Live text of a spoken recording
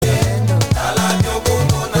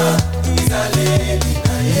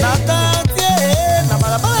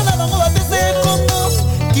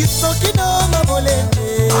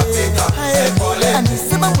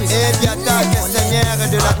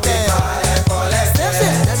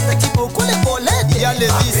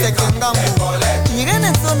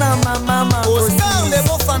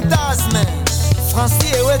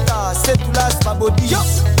Body,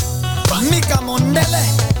 Mika Mondele,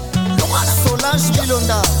 Solange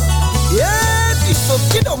Bilonda,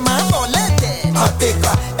 Pisokido Mambolete,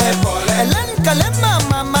 Mateka, Hélène Kalema,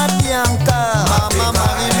 Mama Bianca, Mama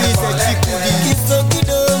Marie-Louise Chikoudi,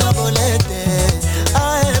 Pisokido Mambolete,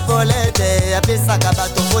 Bolete, appelez ça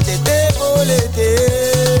Kabato, Bolete, Bolete.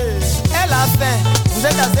 Elle a faim. Vous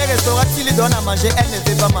êtes dans un restaurant qui lui donne à manger, elle ne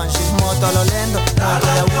veut pas manger. Montalolendo,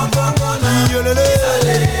 Yolele,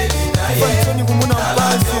 Fantoni Goumouna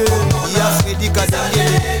Mpase, Yafredi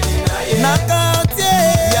Kadangele, Nakante,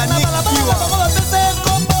 Yannick Kiwa,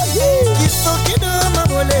 Kisoki de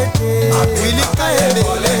Mabolete, Willy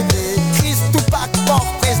Kaebelete, Christou Pak, Port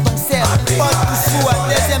Présidentiel, Paul Koussou à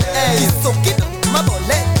deuxième air, Kisoki de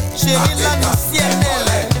Mabolete, Chérie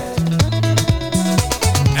Lamiscienelle.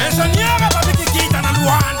 Ingénieur à Papi Kiki dans la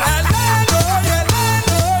Luanda.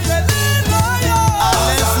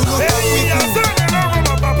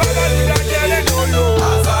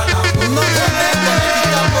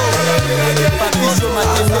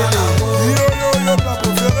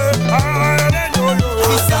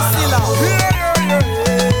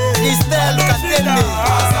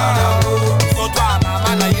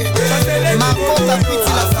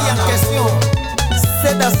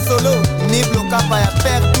 C'est un solo, ni bloqué par un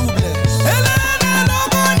père double.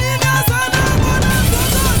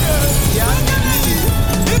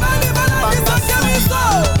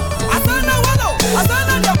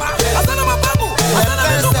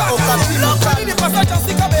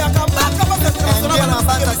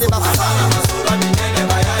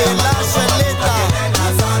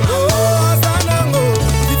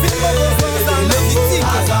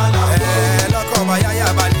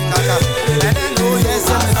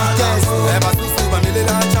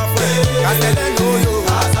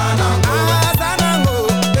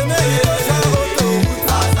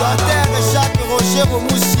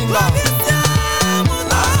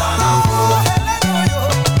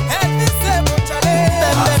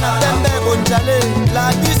 La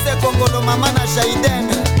bus est Congolo Maman à Jaïden.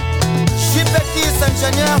 Chipeti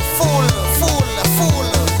ingénieur full.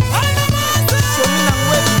 Chemina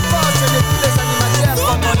Mwebi Porsche de tous les animateurs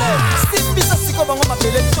congolais. Simbisa Siko Bango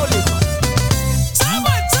m'appelait Tolé.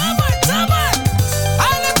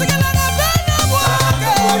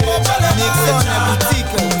 Nixon et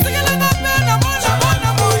boutique.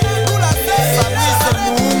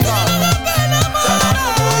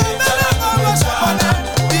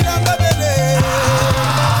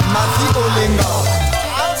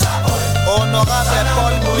 Honorable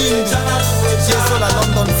Paul Bindu, Jésus la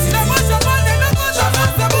London City.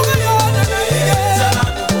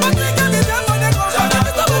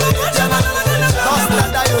 Dans la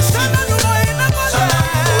Dayoshi.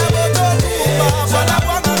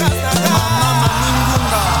 Mama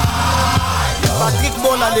Mingunga. Patrick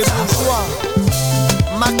Bola les bourgeois.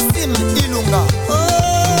 Maxime Ilunga.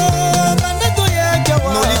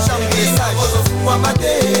 Noli Chambressage.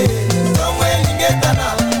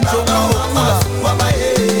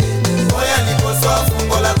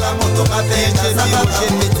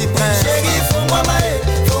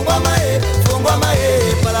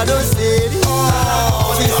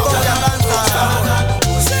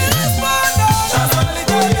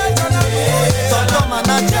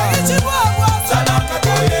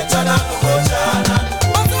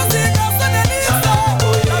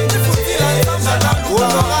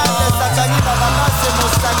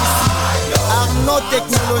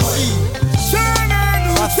 Technologie,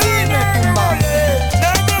 Rafine Kumba,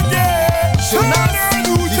 Jonas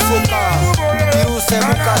Lifoka, Pirous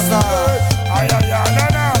Mukasa,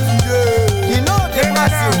 Dino de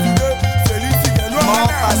Brazil, Mon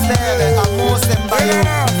Pasteur, Amos Mbayo,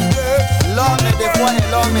 l'homme de foi et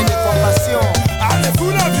l'homme de compassion,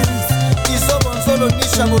 Iso Bonzolo,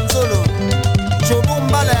 Nisha Bonzolo,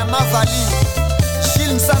 Chobumbala ya Mavali,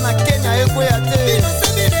 Shil Nsana Kenya Ekoyate.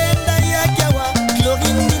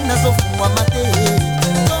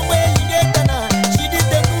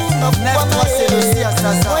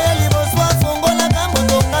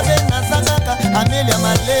 Amelia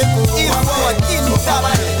Maleko,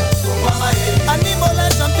 Animola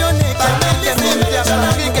championne,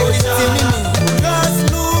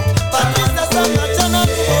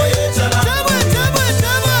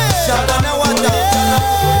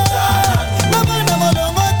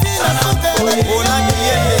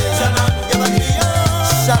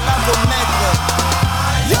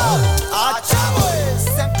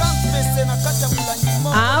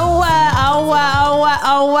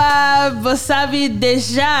 Oh ouais, vous savez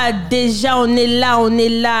déjà on est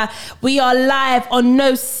là. We are live on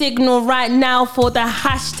No Signal right now for the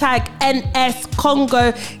hashtag NS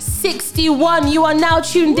Congo 61. You are now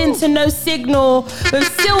tuned into No Signal with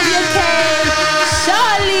Sylvia K,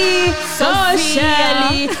 Charlie,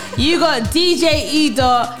 Shirley. You got DJ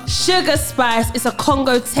Edo, Sugar Spice. It's a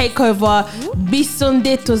Congo takeover.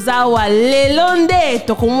 Bisonde tozawa lelonde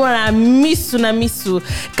tokumona misu na misu.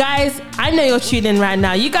 Guys, I know you're tuning right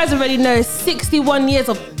now. You guys already know 61 years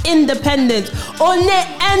of independence. On est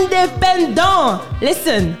indépendant.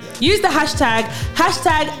 Listen, use the hashtag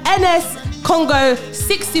NS Congo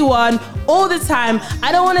 61 all the time.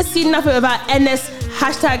 I don't want to see nothing about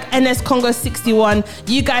hashtag NS Congo 61.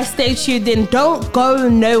 You guys stay tuned in. Don't go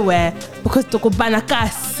nowhere because tokubanaka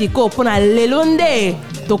siko pona lelonde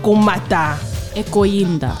tokumata. Eko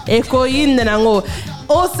yinda nango.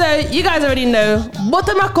 Also, you guys already know,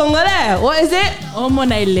 Botama Congolais. What is it?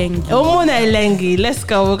 Omona Ilengi. Let's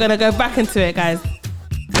go. We're going to go back into it, guys.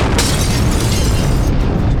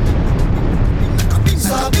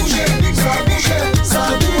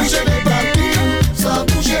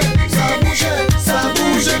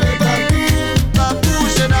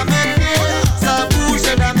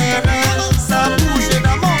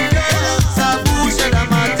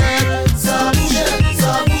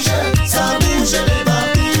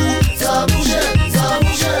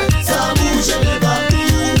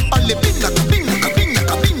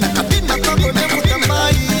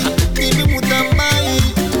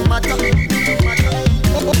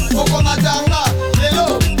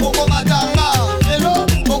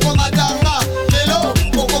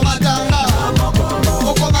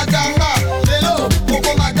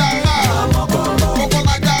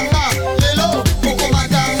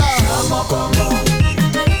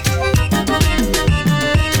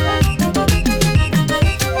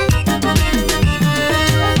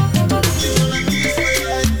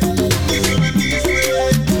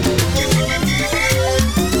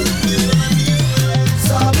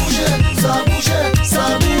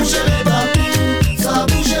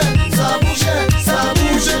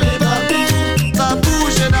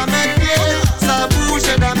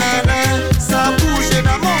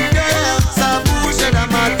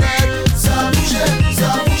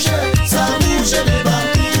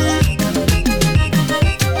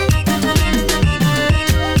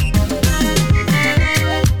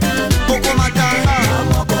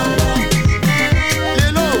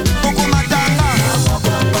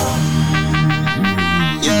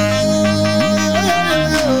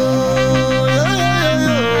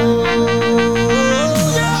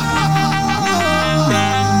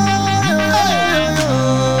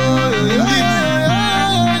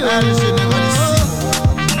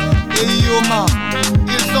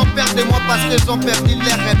 Ils ont perdu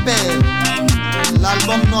les repères.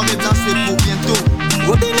 L'album noir et blanc c'est pour bientôt.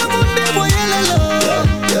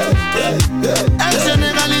 El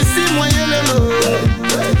général ici moyen lelo.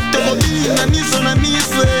 Tokobi na miso na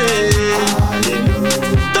miso.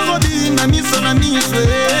 Tokobi na miso na miso.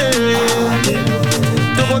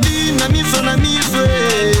 Tokobi na miso na miso.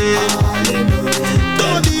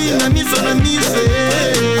 Tokobi na miso na miso.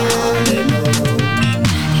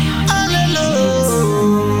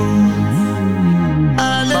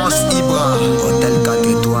 Hôtel 4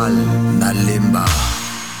 étoiles, Nalemba.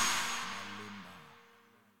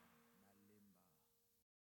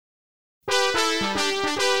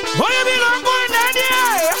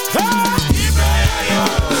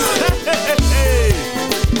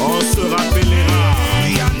 On se rappellera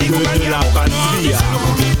de la patrie.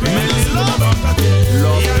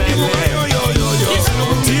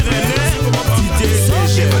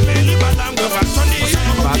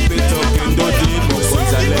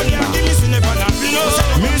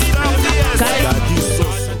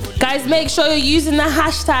 Guys, make sure you're using the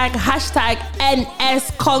hashtag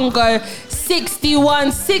NS Congo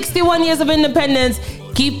 61. 61 years of independence.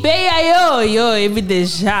 Keep yo, every day.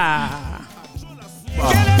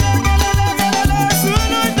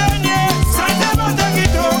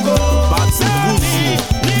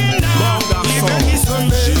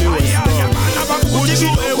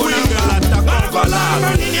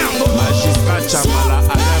 Magistrat Chamala,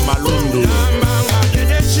 Alain Malondo.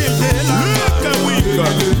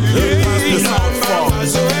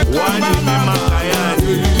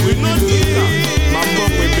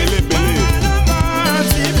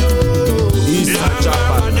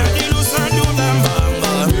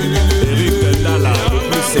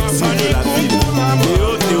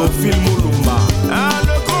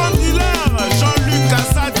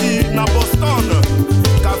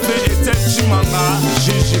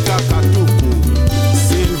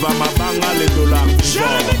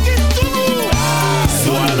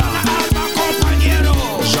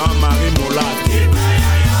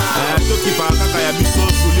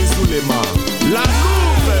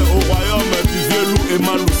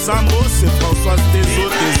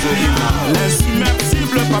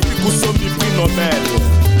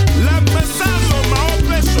 professeur Mao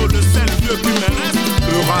Pécho, le seul vieux qui me reste,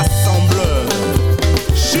 le rassembleur.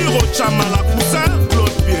 Chiro Chamala Poussin,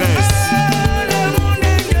 Claude Pires.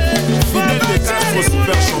 Fidèle des 4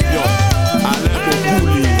 super champions, Alain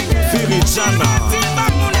Bobouli, Firijana,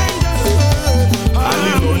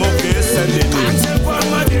 Ali Momoke, Saint-Denis,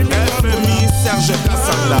 FMI, Serge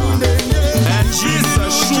Kassanda, Ngis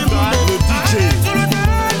Sugar, le DJ,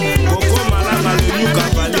 Coco Malama, le New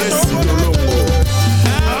Cavalier, Sidolongo,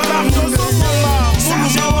 Bardozo Mama,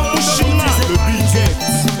 Mouloumawa Mouchina, le Biget,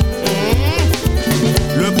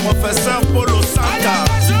 le professeur Polo Santa,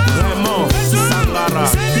 Raymond Sangara,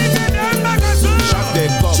 Jacques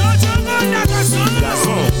Descop,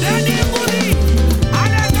 Gazon,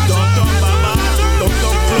 Tonton Baba,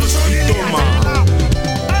 Tonton Claude Pitoma,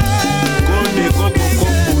 Kone Koko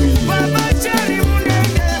Kokoui,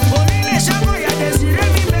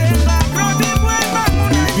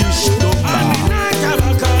 Bibiche Topa,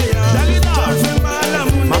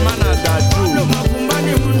 Mamana Dadou,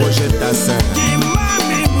 Roger Tassin.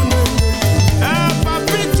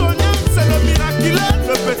 Papito Niam, c'est le miraculeux,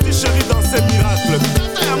 le petit chéri dans ses miracles.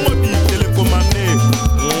 Tata Yamodi, télécommandé,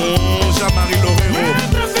 Jean-Marie Lorero.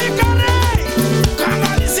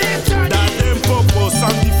 Dadem Popo,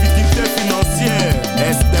 sans difficulté financière.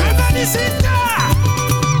 Esther.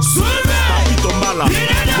 Papito Mbala,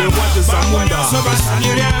 le roi de Zamunda.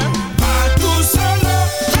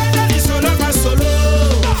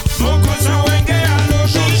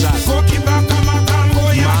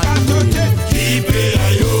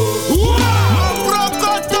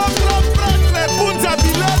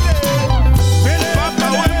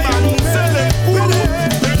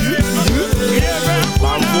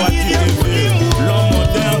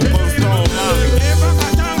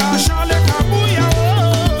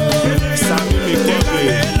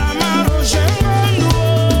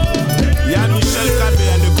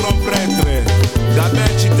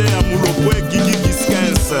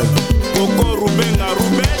 Coco Rubenga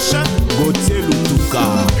Rubecha, Gauthier Lutuka.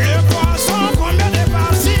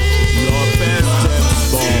 Lopez James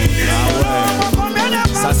Bond, ah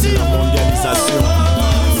ouais, ça c'est la mondialisation.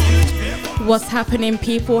 What's happening,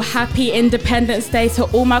 people? Happy Independence Day to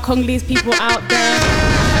all my Congolese people out there.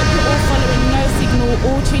 Hope you're all following No Signal,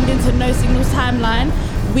 all tuned into No Signal's timeline.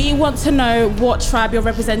 We want to know what tribe you're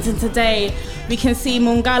representing today. We can see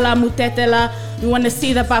Mungala, Mutetela. We want to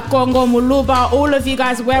see the Bakongo, Muluba. All of you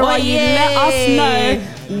guys, where are you? Let us know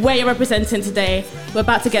where you're representing today. We're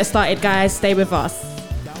about to get started, guys. Stay with us.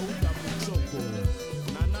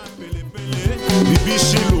 Bibi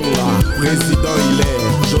Chilunga, président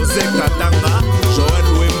Hilaire, José Katanga, Joël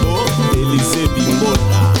Wembo, Élisée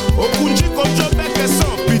Bimbola, Okunji Kojobek et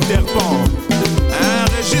son Peter Pan,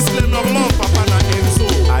 Régis Lenormand, Papa na Enzo,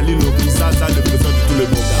 Ali Lobizaza, le président de tous les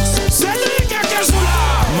beaux garçons. C'est lui qui est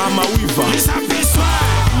Mama Wiva,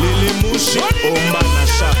 Lele Mouchi, Omba na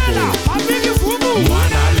Chapo,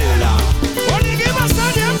 Mwana Lela,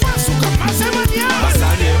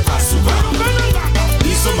 Basane Pasuka,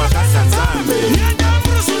 Iso Makasa Nzambe,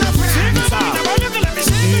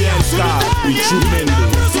 Ienska, Pichumende,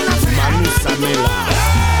 Manu Samela,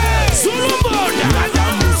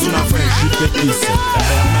 Madame Moussouna French Pétis,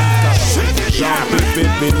 Jean-Pépé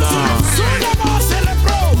Bénard.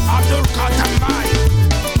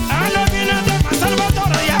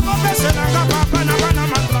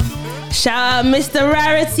 Shout out Mr.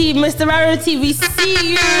 Rarity. Mr. Rarity, we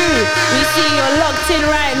see you. We see you're locked in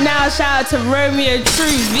right now. Shout out to Romeo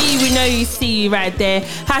True V. We know you see you right there.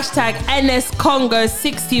 Hashtag NS Congo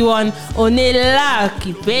 61. On est là.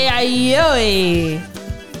 Kipe ayoe.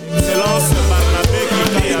 Excellence Barnabé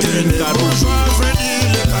Kikaya Binkaro.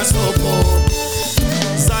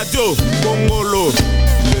 Sadio Kongolo,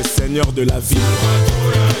 le seigneur de la ville.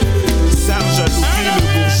 Serge Loupi, le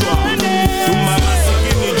bourgeois. Toumara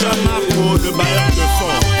Sikini Jamako, le bailleur de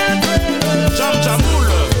fond. Jam Jamoul,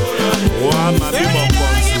 Roi Mabi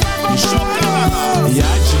Mokonzi. Chokara,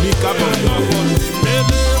 Yajimi Kabondo.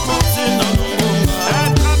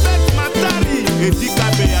 Être avec Matari,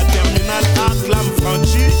 Etikabe à Terminal Aklam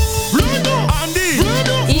Franchi. Andy,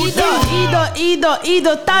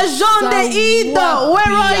 Ido, Tajonde Ido.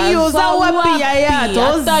 Where are you? Zawapi yaya,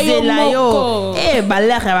 tozela yo.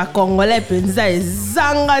 Balere ba Congolais penza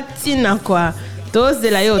ezanga tina kwa.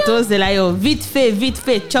 Tozela yo. Vite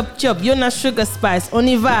fait, chop. Yona Sugar Spice. On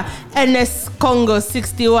y va. NS Congo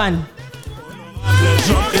 61. les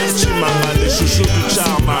gens Chimanga, les chouchous du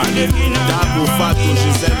Charma, Dabo Fatou,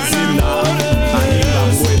 Gisèle Zina, Anila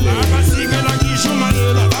Mwele,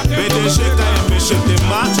 PDG KMB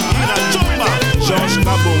Chetema, Ira Chomba, Georges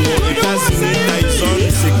Kabongo, États-Unis, Tyson,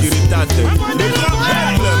 Sécuritate, le grand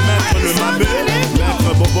maître, le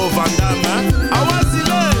Maître Bobo Vandam,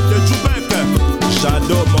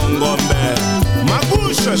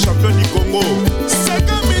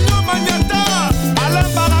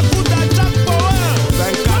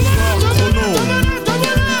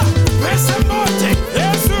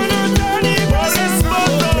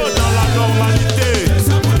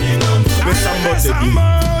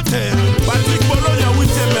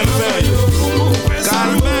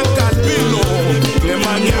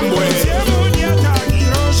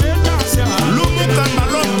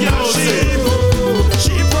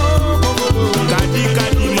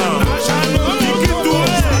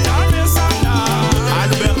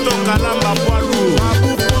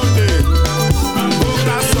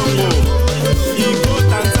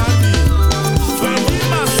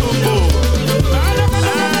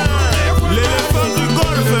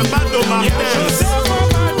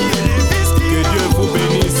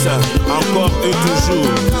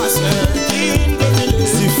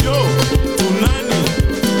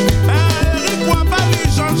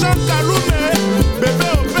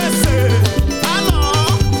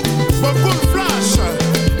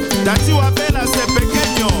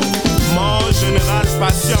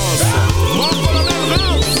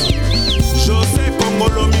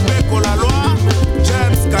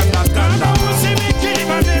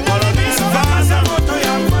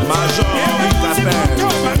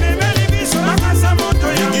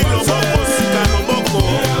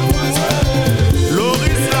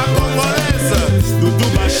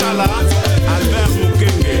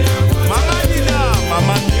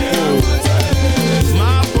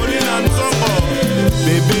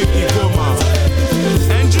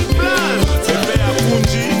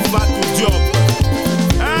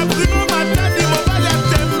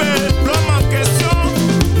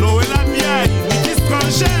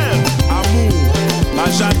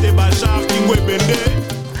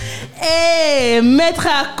 lettre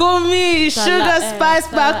à commis, Sugar Spice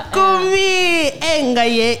par commis.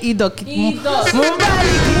 Engaye idok.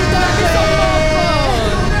 Mobali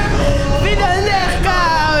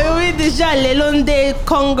oui, déjà, le Londe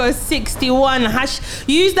Congo 61.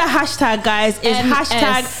 Use the hashtag, guys. It's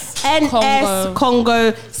hashtag NS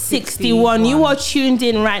Congo 61. You are tuned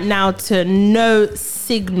in right now to No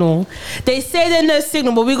Signal. They say there's no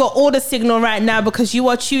signal, but we got all the signal right now because you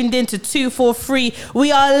are tuned in to 243.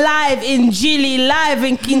 We are live in Jili, live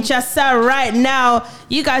in Kinshasa right now.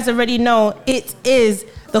 You guys already know it is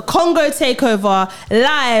the Congo Takeover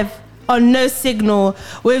live on No Signal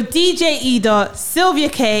with DJ Ida, Sylvia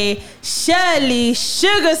K, Shirley,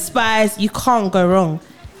 Sugar Spice. You can't go wrong.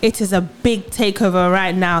 It is a big takeover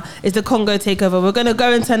right now. It's the Congo Takeover. We're gonna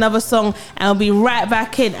go into another song and we'll be right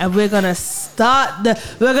back in, and we're gonna start it.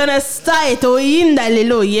 Oyinda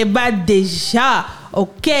lelo yeba deja.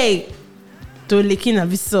 Okay. To likina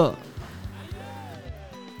viso.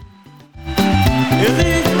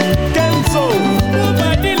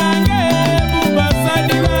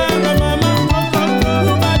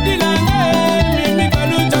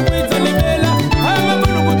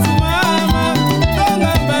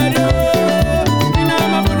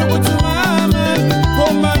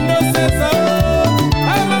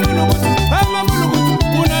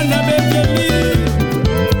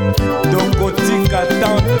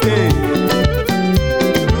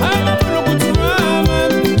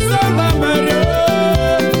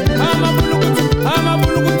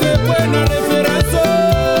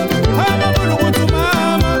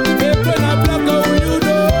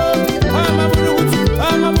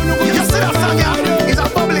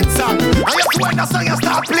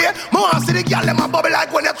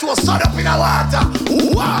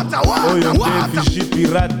 Oyo Vigi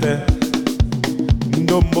Pirate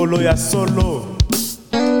Ndombolo ya solo.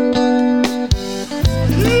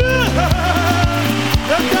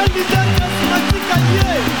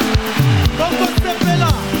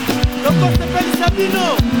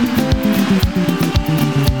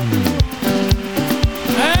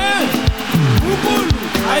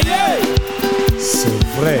 C'est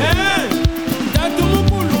vrai.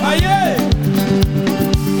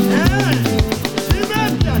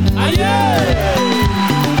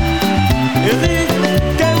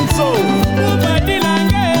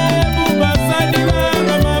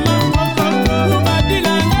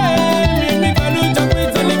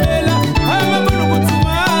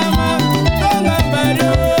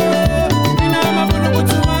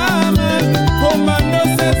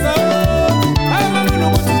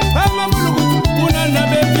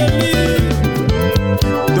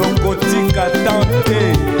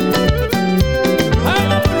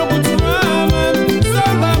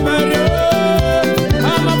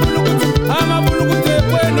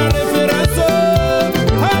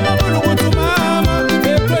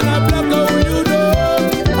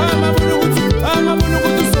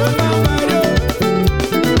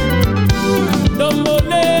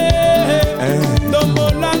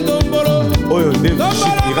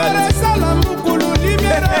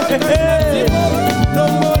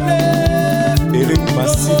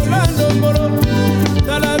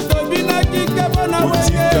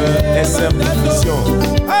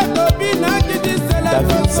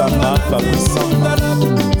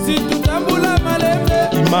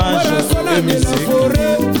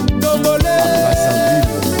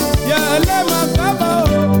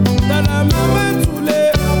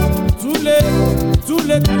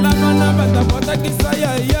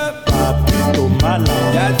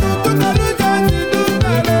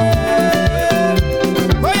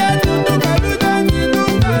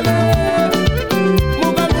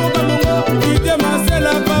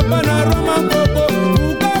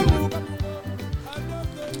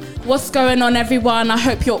 What's going on, everyone? I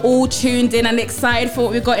hope you're all tuned in and excited for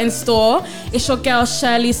what we've got in store. It's your girl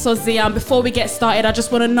Shirley Sozia, and before we get started, I just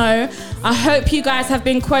want to know, I hope you guys have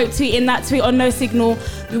been quote tweeting that tweet on No Signal.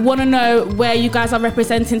 We want to know where you guys are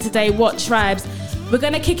representing today, what tribes. We're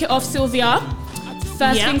going to kick it off, Sylvia.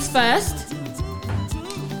 First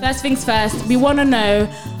things first, we want to know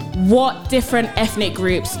what different ethnic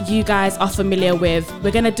groups you guys are familiar with.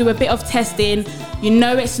 We're going to do a bit of testing. You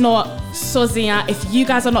know it's not Sozia if you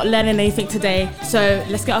guys are not learning anything today. So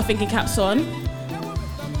let's get our thinking caps on.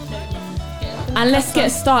 And let's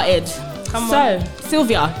get started. Come on.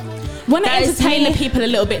 Sylvia, we want to entertain the people a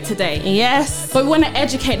little bit today. Yes. But we want to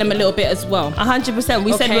educate them a little bit as well. 100%.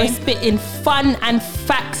 We said we're spitting fun and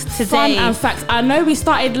facts today. Fun and facts. I know we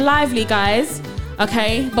started lively, guys.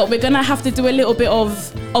 Okay, but we're gonna have to do a little bit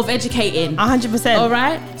of educating. 100%. All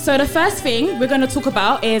right. So the first thing we're gonna talk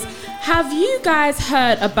about is: have you guys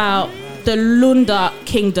heard about the Lunda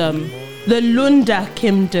Kingdom? the Lunda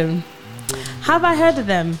Kingdom. Have I heard of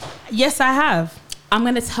them? Yes, I have. I'm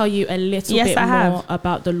going to tell you a little bit more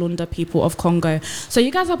about the Lunda people of Congo. So you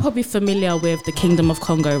guys are probably familiar with the Kingdom of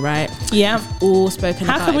Congo, right? Yeah. All spoken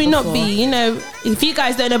about. How can we not be? You know, if you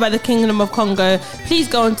guys don't know about the Kingdom of Congo, please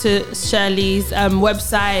go onto Shirley's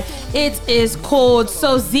website. It is called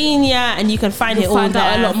Sozinia, and you can find it all there. Find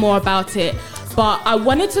out a lot more about it. But I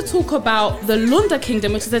wanted to talk about the Lunda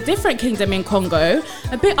Kingdom, which is a different kingdom in Congo,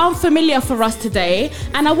 a bit unfamiliar for us today.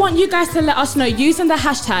 And I want you guys to let us know using the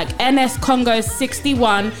hashtag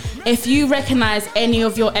NSCongo61 if you recognize any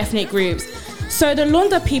of your ethnic groups. So the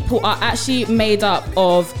Lunda people are actually made up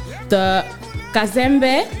of the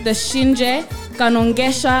Kazembe, the Shinje,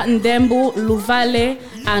 Kanongesha, Ndembu, Luvale,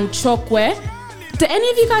 and Chokwe. Do any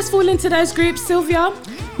of you guys fall into those groups, Sylvia?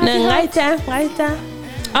 Right.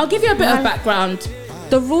 I'll give you a bit of background.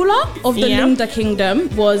 The ruler of the Lunda Kingdom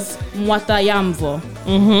was Mwata Yamvo.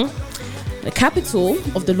 The capital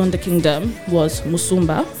of the Lunda Kingdom was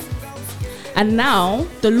Musumba. And now,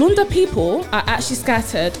 the Lunda people are actually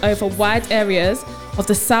scattered over wide areas of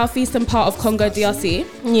the southeastern part of Congo DRC,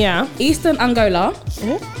 eastern Angola,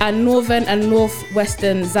 and northern and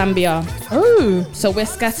northwestern Zambia. Oh, so we're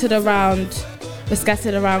scattered around,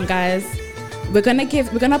 guys. We're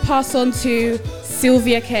gonna pass on to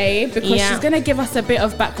Sylvia K because she's gonna give us a bit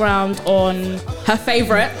of background on her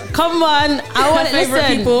favorite. Come on, I want to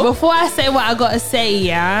listen. People. Before I say what I gotta say,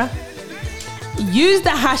 use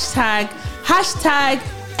the hashtag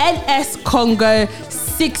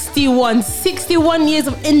NSCongo61. 61 years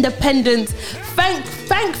of independence.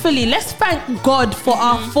 Thankfully, let's thank God for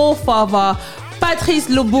our forefather, Patrice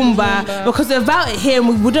Lumumba, because without him,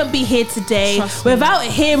 we wouldn't be here today. Without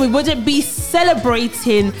him, we wouldn't be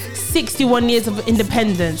celebrating 61 years of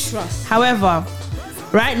independence. However,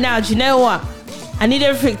 right now, do you know what? I need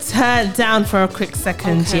everything turned down for a quick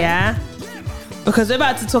second, because we're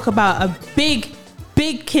about to talk about a big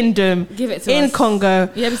kingdom in Congo.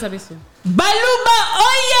 Baluba,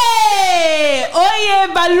 oye! Oye,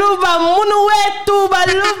 Baluba, munu wetu,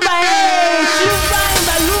 Baluba,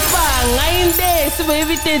 Baluba. Ngainde, si vous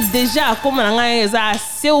évitez déjà, comme on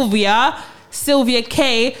Sylvia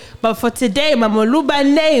K. But for today, ma Baluba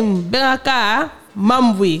name, Beraka,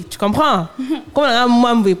 Mambwi. Tu comprends? Comme on a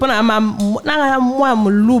Mambwi, pour na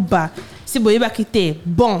Baluba. Si vous évitez quitter,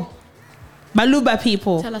 bon. Baluba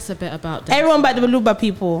people. Tell us a bit about that. Everyone about the Baluba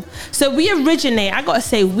people. So we originate, I gotta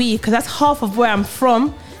say we, because that's half of where I'm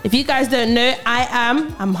from. If you guys don't know,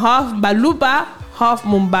 I'm half Baluba, half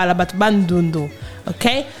Mumbala, but Bandundu.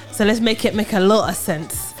 Okay? So let's make a lot of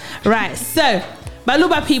sense. Right, so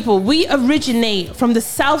Baluba people, we originate from the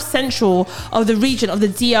south central of the region of the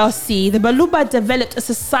DRC. The Baluba developed a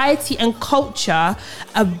society and culture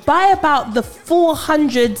by about the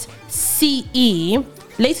 400 CE,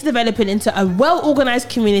 later developing into a well-organized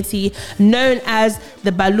community known as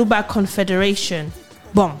the Baluba Confederation.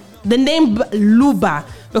 Boom. The name Luba,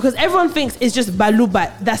 because everyone thinks it's just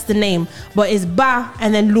Baluba, that's the name, but it's Ba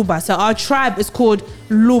and then Luba. So our tribe is called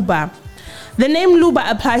Luba. The name Luba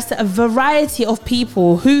applies to a variety of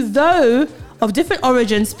people who, though of different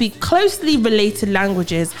origins, speak closely related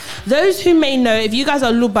languages. Those who may know, if you guys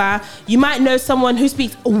are Luba, you might know someone who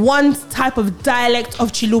speaks one type of dialect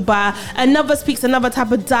of Chiluba, another speaks another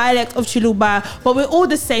type of dialect of Chiluba, but we're all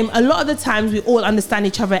the same. A lot of the times we all understand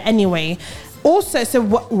each other anyway. Also, so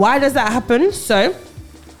why does that happen? So,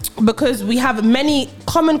 because we have many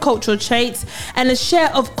common cultural traits and a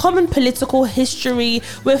share of common political history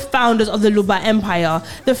with founders of the Luba Empire.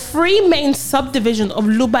 The three main subdivisions of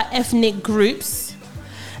Luba ethnic groups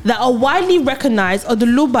that are widely recognized are the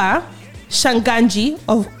Luba Shanganji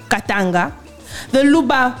of Katanga, the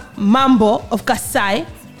Luba Mambo of Kasai,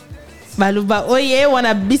 Baluba Oye,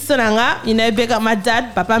 wana bisonanga, big up my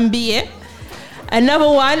dad, Papa Mbiye. Another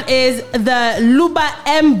one is the Luba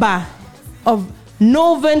Emba of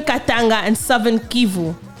Northern Katanga and Southern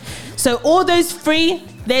Kivu. So all those three,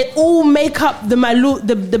 they all make up the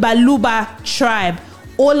Baluba tribe.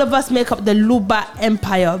 All of us make up the Luba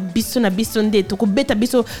Empire. Bisona bisonde tukubeta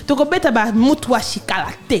ba mutwa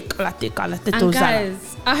shikalate. And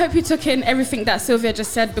guys, I hope you took in everything that Sylvia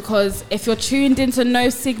just said, because if you're tuned into No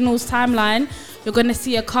Signals timeline, you're going to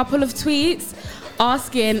see a couple of tweets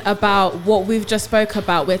asking about what we've just spoke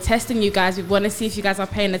about. We're testing you guys. We want to see if you guys are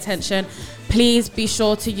paying attention. Please be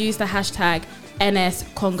sure to use the hashtag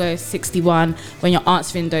NSCongo61 when you're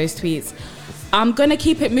answering those tweets. I'm going to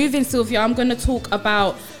keep it moving, Sylvia. I'm going to talk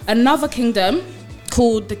about another kingdom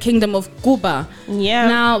called the Kingdom of Guba. Yeah.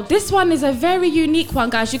 Now, this one is a very unique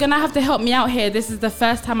one, guys. You're going to have to help me out here. This is the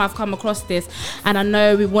first time I've come across this, and I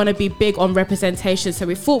know we want to be big on representation, so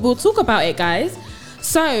we thought we'll talk about it, guys.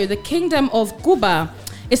 So the Kingdom of Guba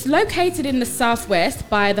is located in the southwest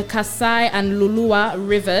by the Kasai and Lulua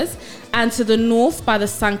rivers and to the north by the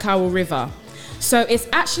Sankawa River. So it's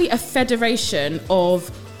actually a federation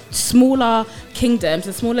of smaller kingdoms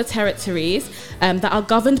and smaller territories that are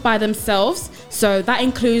governed by themselves. So that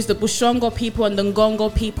includes the Bushongo people and the Ngongo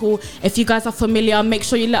people. If you guys are familiar, make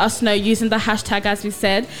sure you let us know using the hashtag, as we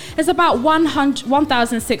said. There's about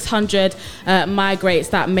 1,600 migrates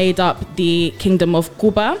that made up the Kingdom of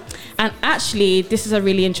Guba. And actually, this is a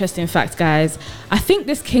really interesting fact, guys. I think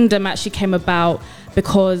this kingdom actually came about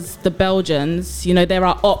because the Belgians, you know, there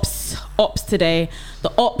are ops today. The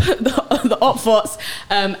Opvots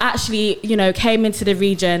actually, you know, came into the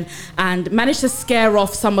region and managed to scare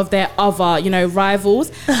off some of their other, you know, rivals,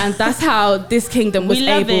 and that's how this kingdom was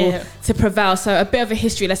able to prevail. So a bit of a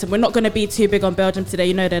history lesson. We're not going to be too big on Belgium today.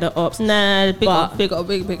 You know, they're the ops. Nah, big up.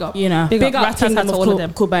 You know, big up Kingdom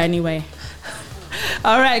of Cuba anyway.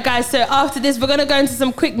 All right, guys. So after this, we're going to go into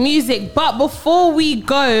some quick music. But before we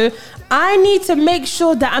go, I need to make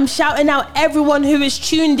sure that I'm shouting out everyone who is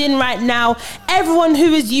tuned in right now, everyone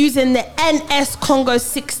who is using the NS Congo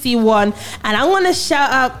 61. And I want to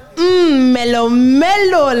shout out Melo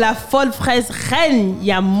Melo, la folle fraise reine.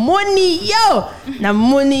 Ya moni yo. Na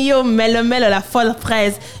moni yo, Melo Melo, la folle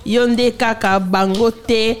fraise. Yonde kaka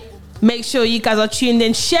bangote. Make sure you guys are tuned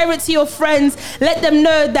in. Share it to your friends. Let them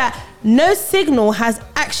know that No Signal has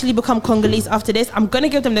actually become Congolese after this. I'm going to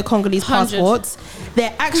give them the Congolese 100. Passports.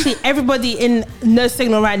 They're actually, everybody in No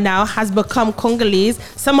Signal right now has become Congolese.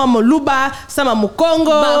 Some are Moluba, some are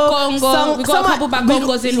Mukongo. We got a couple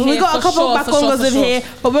Bakongos in here. We got a couple Bakongos in here.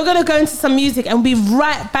 But we're going to go into some music and we'll be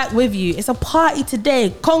right back with you. It's a party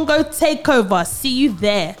today. Congo Takeover. See you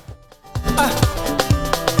there.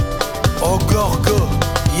 Ogorgo,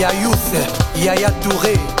 Yayouse, Yaya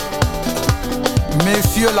Touré.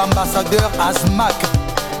 Monsieur l'ambassadeur Asmac,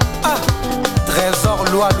 Trésor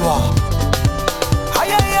Loa.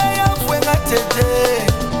 Aïe aïe aïe, fouenga tete.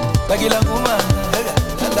 Bagila Gouma,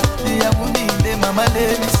 Yamouni, les mamas,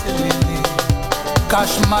 les Misselini.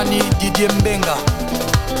 Cashmani, Didier Mbenga.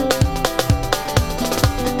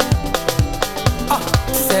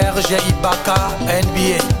 Serge Ibaka,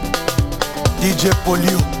 NBA. DJ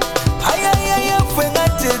Polio. Aïe aïe aïe, fouenga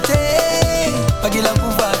tete. Bagila Gouma.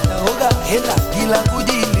 Hela, Gila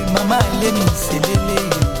Goudili, Maman Lémi, c'est Lélé.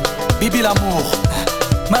 Bibi l'amour,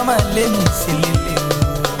 Maman Lémi, c'est Lélé.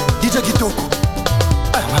 DJ Kitoko,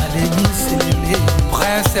 Maman Lémi, c'est Lélé.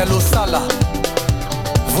 Prince Elosala,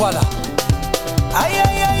 voilà. Aïe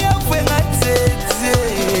aïe aïe, fouenga tete.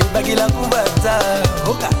 Bagila Koubata,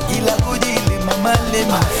 Oka, Gila Goudili, Maman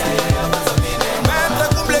Lémi, c'est Lélé. Maître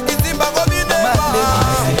Kouble Kitimba Gomine, Maman Lémi,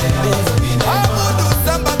 c'est Lélé. Amoudou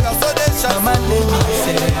Samba Kassode Chassa, Maman Lémi,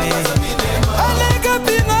 c'est Lélé.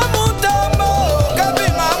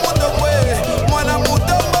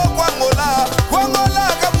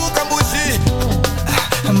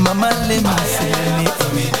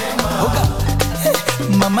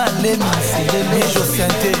 Maman Lémi, c'est Lémi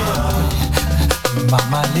Josente.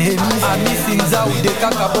 Maman Lémi, Ami Sinza ou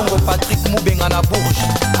Dekaka Bongo Patrick Moubenga na Bourges.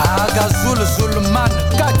 Agazoul Zulman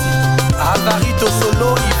Kati. Avarito Solo,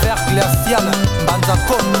 Hiver Glacial,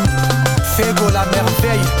 Banzako. Fego la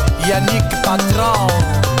merveille, Yannick Patron.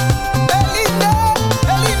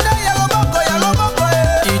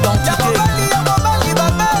 Identité.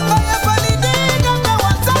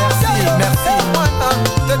 Merci.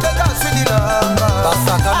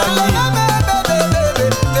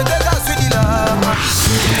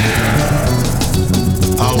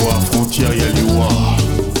 Awa frontière ya liwa.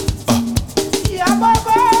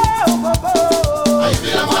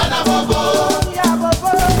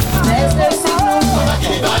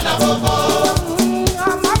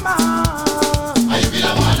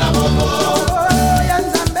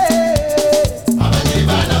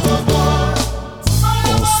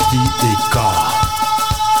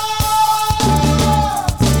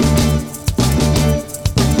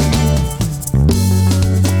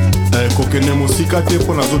 Kokene musika te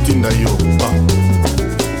po nazotinda yo.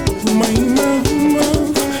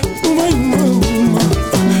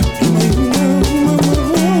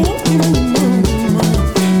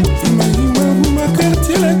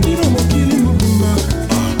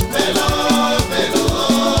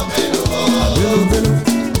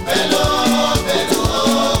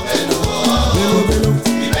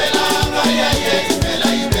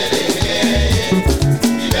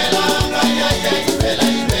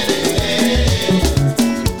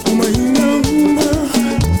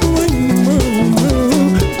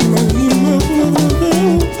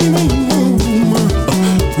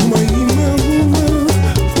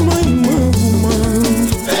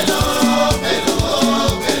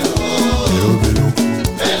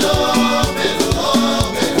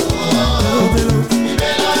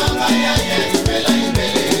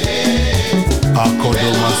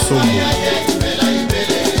 Sombo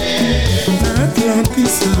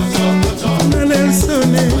Atlantis na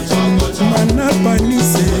Nelsone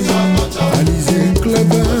Manapanise Alizé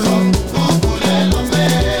Club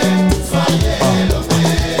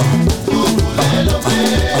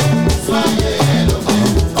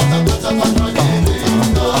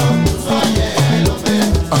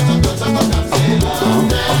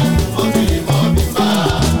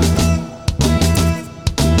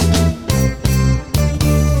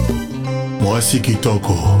Mwasi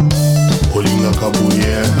Kitoko Olinga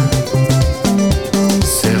Kabouye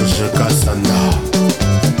Serge Kassanda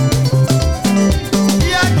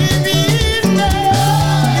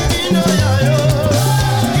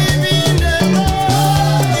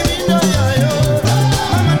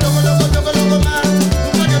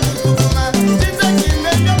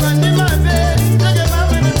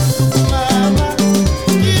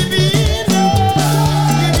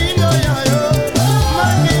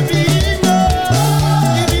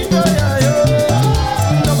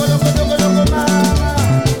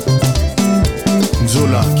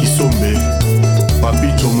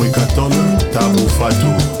Tabu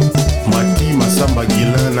Fatou Mati Masamba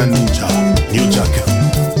Guilin na Ninja New Jack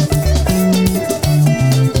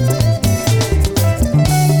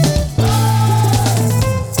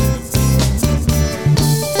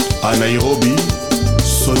A Nairobi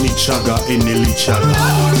Sonny Chaga et Nelly Chaga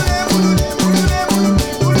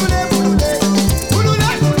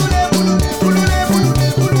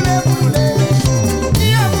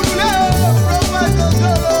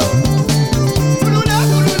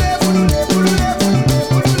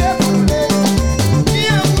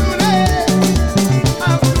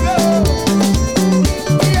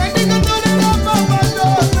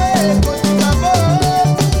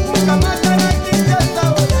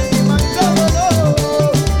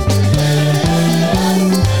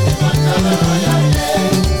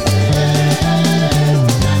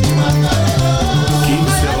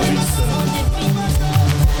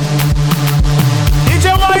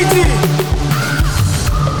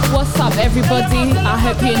Everybody, I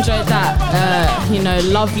hope you enjoyed that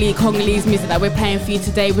lovely Congolese music that we're playing for you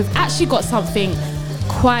today. We've actually got something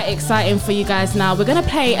quite exciting for you guys now. We're going to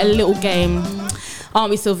play a little game,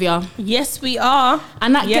 aren't we, Sylvia? Yes, we are.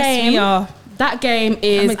 And that we are. That game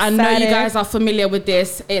is, I know you guys are familiar with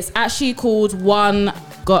this, it's actually called One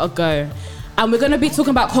Gotta Go. And we're going to be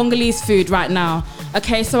talking about Congolese food right now.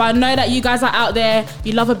 Okay, so I know that you guys are out there,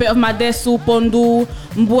 you love a bit of madesu, pondu,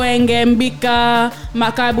 mbwenge, mbika,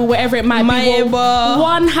 makabu, whatever it might be. Well,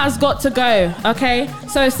 one has got to go, okay?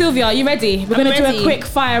 So Sylvia, are you ready? We're going to do a quick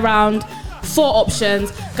fire round, 4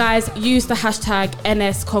 options. Guys, use the hashtag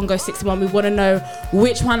NSCongo61. We want to know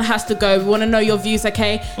which one has to go. We want to know your views,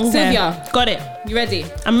 okay? Sylvia. Got it. You ready?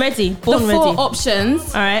 I'm ready. Born the 4 ready.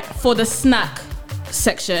 options for the snack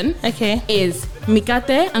section is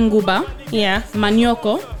mikate anguba,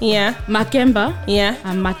 manioko, makemba,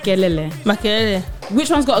 and makelele. Makelele. Which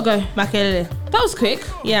one's got to go? Makelele. That was quick.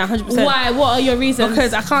 Yeah, 100%. Why? What are your reasons?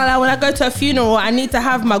 Because I can't lie, when I go to a funeral, I need to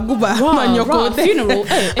have my guba, manioko. Funeral?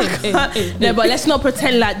 No, but let's not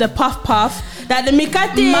pretend like the puff, that the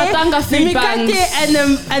mikate,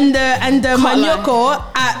 and the manioko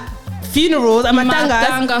at funerals and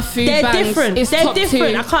matangas, they're different. They're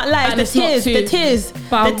different. I can't lie. The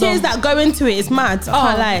tears that go into it is mad. I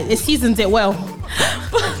can't lie. It seasons it well.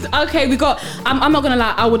 Okay, I'm not gonna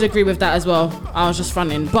lie, I would agree with that as well. I was just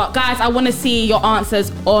running. But guys, I want to see your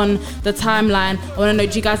answers on the timeline. I want to know,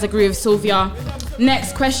 do you guys agree with Sylvia?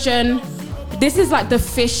 Next question. This is like the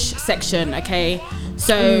fish section, okay?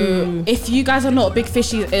 So if you guys are not big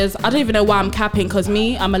fish eaters, I don't even know why I'm capping, because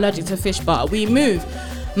I'm allergic to fish, but we move.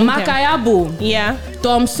 Makayabu,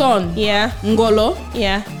 Thomson, Ngolo,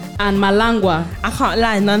 and Malangwa. I can't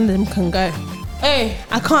lie, none of them can go. Hey,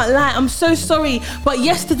 I can't lie, I'm so sorry, but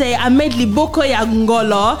yesterday I made Liboko ya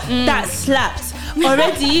Ngolo that slapped.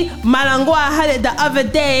 Already, Malangwa, I had it the other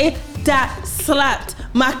day that slapped.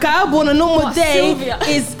 Makayabu on a normal day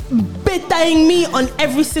is bettering me on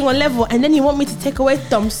every single level, and then you want me to take away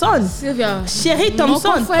Thomson. Sylvia, Chérie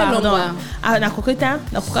Thomson, pardon.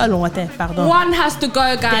 One has to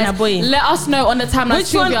go, guys. Let us know on the timeline.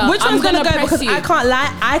 Which one's gonna go? Because I can't lie,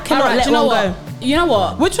 I cannot let one go. You know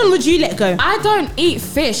what? Which one would you let go? I don't eat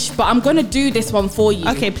fish, but I'm gonna do this one for you.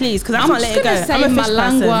 Okay, please, because I can't let it go. I'm just gonna say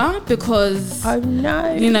Malangwa because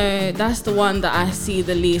no, you know that's the one that I see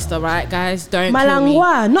the least. All right, guys, don't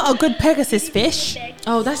Malangwa, not a good Pegasus fish.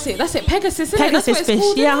 Oh, that's it. Pegasus, isn't Pegasus it? fish.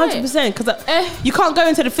 Called, yeah, 100%. Because you can't go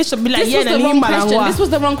into the fish shop and be like, This was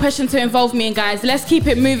the wrong question to involve me in, guys. Let's keep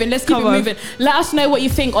it moving. Let us know what you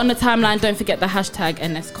think on the timeline. Don't forget the hashtag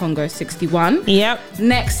NSCongo61. Yep.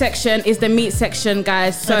 Next section is the meat section. section,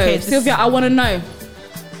 guys. So, Okay, Sylvia, I want to know.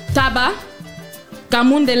 Taba,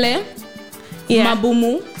 Gamundele,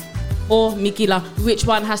 Mabumu, or Mikila. Which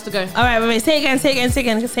one has to go? All right, wait. Say again.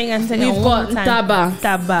 We've got Taba,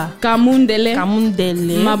 Gamundele,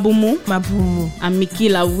 Mabumu, and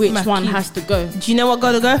Mikila. Which one has to go? Do you know what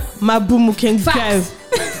gotta go? Mabumu can go.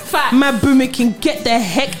 Fact. Mabumu can get the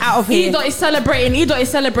heck out of here. Edo is celebrating.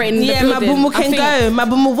 Yeah, Mabumu can go.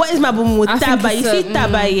 Mabumu, what is Mabumu? Taba. You see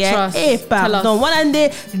Taba, yeah? Eh, pardon. One of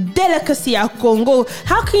the delicacy of Congo.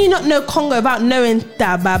 How can you not know Congo without knowing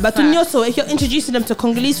Taba? But also, if you're introducing them to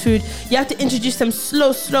Congolese food, you have to introduce them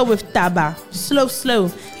slow with Taba. Slow.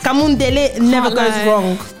 Kamundele never goes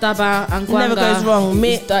wrong. Taba and Gwanga never goes wrong.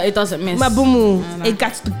 It doesn't miss. Mabumu, it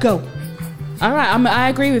got to go. All right, I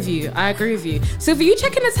agree with you. So, for you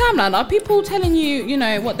checking the timeline, are people telling you, you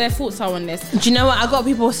know, what their thoughts are on this? Do you know what? I got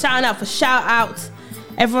people shouting out for shout outs.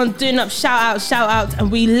 Everyone's doing up shout outs,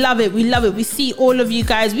 and we love it. We see all of you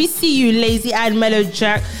guys. We see you, Lazy Eyed Mellow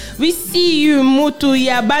Jack. We see you, Mutu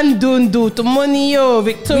Yabandundu, Tomonio,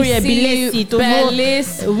 Victoria Bilesi,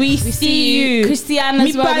 Belis. We see you, Christiane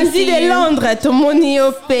as well. Mipanzi de Londres,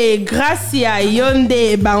 Tomonio Pe, Gracia,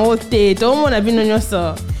 Yonde, Bangote. Tout le monde a vu non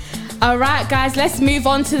ça. All right, guys, let's move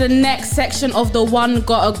on to the next section of the One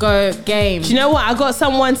Gotta Go game. Do you know what? I got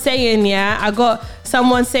someone saying,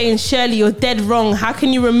 Shirley, you're dead wrong. How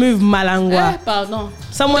can you remove Malangwa? Pardon.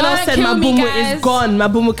 Someone else said Mabumu is gone.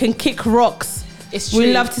 Mabumu can kick rocks. It's true.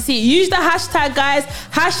 We love to see it. Use the hashtag, guys.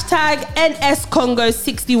 Hashtag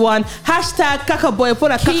NSCongo61. Hashtag Kakaboy.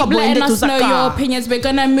 Keep letting us know your opinions. We're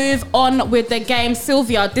going to move on with the game.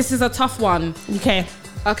 Sylvia, this is a tough one. Okay.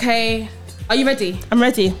 Are you ready? I'm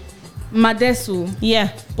ready. Madesu.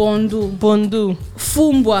 Yeah. Bondu.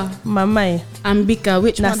 Fumbwa. Mamai. And Bika.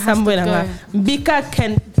 Which one has to go? Bika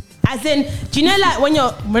can, as in, do you know like when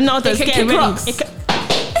you're Ronaldo's getting ready?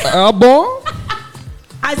 Bon?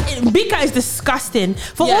 As in, Bika is disgusting.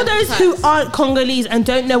 For all those who aren't Congolese and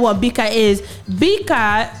don't know what Bika is,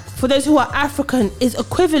 Bika, for those who are African, is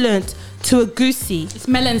equivalent to a goosey. It's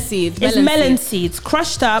melon seeds. It's melon seeds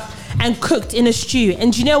crushed up and cooked in a stew.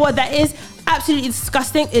 And do you know what that is? Absolutely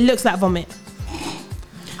disgusting. It looks like vomit.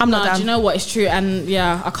 I'm not down. Do you know what? It's true. And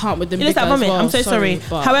yeah, I can't with them. It looks like vomit. I'm so sorry.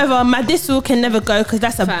 However, Madisu can never go because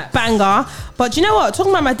that's a banger. But do you know what?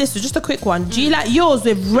 Talking about Madisu, just a quick one. Do you like yours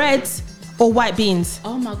with red or white beans?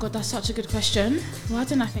 Oh my God, that's such a good question. Why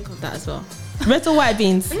didn't I think of that as well? Red or white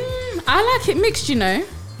beans? I like it mixed, you know.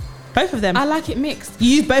 Both of them? I like it mixed.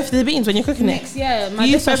 You use both of the beans when you're cooking it? Yeah.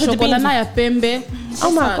 You use both of the beans?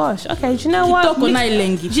 Oh my gosh. Okay, do you know what? Do you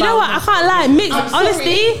know what? I can't lie. Mixed,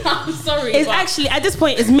 honestly. I'm sorry. It's actually, at this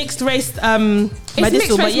point, it's mixed race it's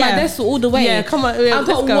mixed race Madesu all the way. Yeah, come on. I've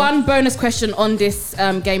got one bonus question on this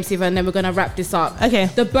game, Siva, and then we're going to wrap this up. Okay.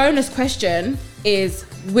 The bonus question is,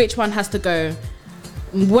 which one has to go?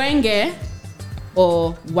 Mwenge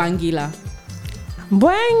or Wangila?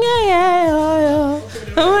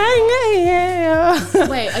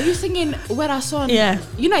 Wait, are you singing Where I Saw? Yeah.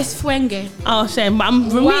 You know it's Fuenge. Oh, shame. But I'm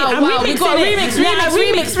remixed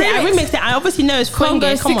it. I obviously know it's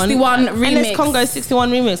Congo 61 remix. And it's Congo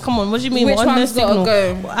 61 remix. Come on, what do you mean? Which one's gotta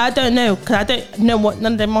go? I don't know, because I don't know what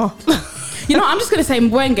none of them are. You know, I'm just going to say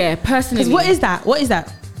Mwenge, personally. What is that?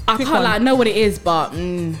 I can't lie, I know what it is, but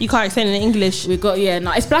you can't explain it in English. We got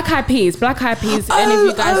it's Black Eyed Peas. Any of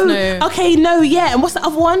you guys know? Okay, no, yeah. And what's the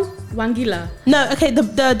other one? Wangila. No, okay, the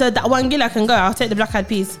Wangila can go. I'll take the Black Eyed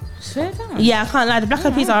Peas. Swear down. Yeah, I can't lie. The Black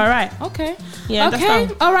Eyed Peas are alright. Okay. Yeah. Okay.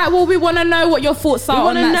 All right. Well, we want to know what your thoughts are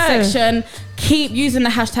on that section. Keep using the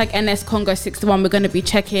hashtag NSCongo61. We're going to be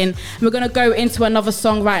checking. We're going to go into another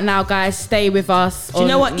song right now, guys. Stay with us. Do you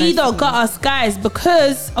know what? Edo got us, guys,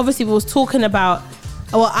 because obviously I was talking about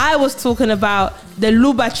the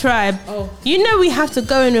Luba tribe. Oh. You know we have to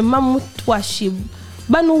go in with Mamutwashi,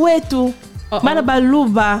 Banu wetu, Bana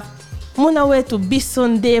Baluba, Muna wetu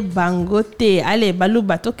Bisonde Bangote, Ale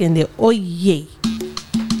Baluba tokende oye.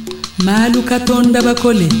 Malu katonda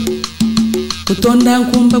bakole, kutonda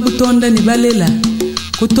nkumba kutonda nibalela,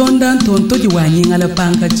 kutonda ntonto jiwanyi ngala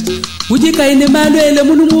pangaji, ujika ine malu ele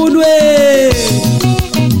mulumulwe.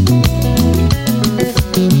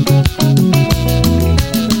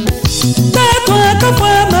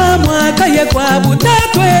 Mwaka ye kwabu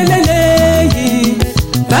tatweleleyi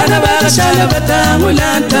bana bakashala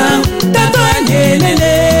batangulanta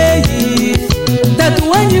tatwanyeleleyi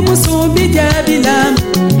tatuwanyi musumbi jabila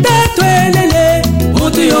tatwelele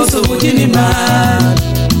mutu yonso bujinima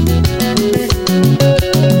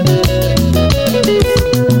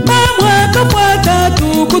mamwaka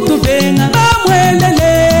pwatatu kutubenga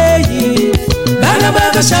mamweleleyi bana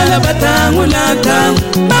bakashala batangulanta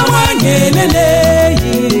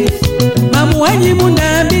mamwanyeleleyi mamuwanyi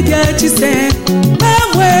munambi dya chise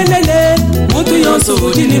mamwelele muntu yonso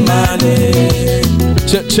ujini male.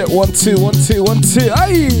 Check 1 2 1 2 1 2.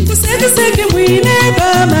 Aye. Kuseke mwine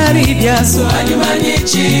ba maridia so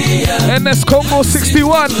NS Congo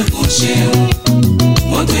 61.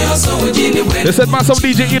 They said massive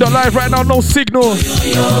DJ Edo live right now, no signal.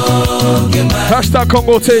 Hashtag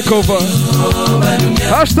Congo takeover.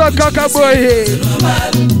 Hashtag Kakaboy.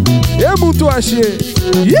 Yeah, muntu ashe.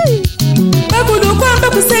 Yeah. Bakudu kwamba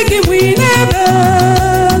kuseke mwine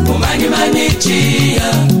ba Kumanyi manyichia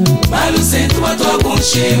Malusentu watu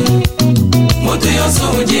wakunshimu Mutu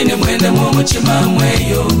yoso ujini mwende mumuchima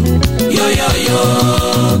mweyo Yo yo yo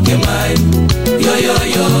kemai Yo yo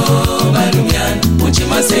yo balumian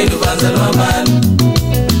Muchima sendu banza lwamani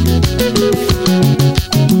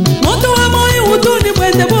Mutu wa moyo utuni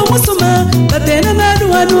mwende mumusuma Batena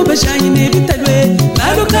malu wanu bashanyi nebitalwe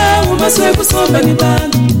Malu ka umaswe kusomba ni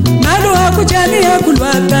bandu Malu hakujani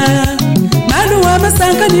hakulwaka Malu wa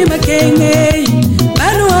masanka ni makenge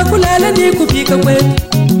Malu hakulala ni kupika kwetu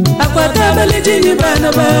Akwataba lejini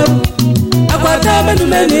bana babu Akwataba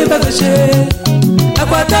numeni bakashe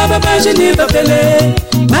Akwataba baje ni bapele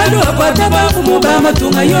Malu akwataba kumuba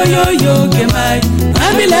matunga yo yo yo kemai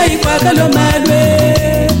Amila ikwakalo malwe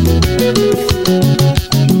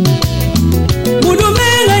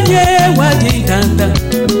Mulumenga nye wadintanda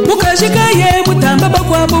Mukashika ye mutamba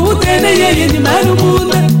bakwabu utene yeye ni malu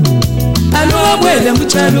munda Alo wabwele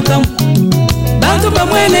mchalukamu Bantu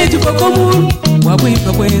bamwele jukoko mulu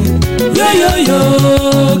Wabwipa kwene Yo yo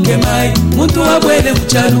yo kemai Muntu wabwele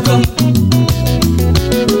mchalukamu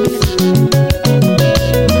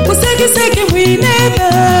Kuseki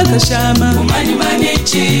mwineba kashama Kumanyi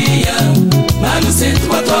manyichia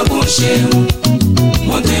Malusentu watu wakunshimu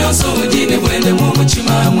Muntu yoso ujini mwende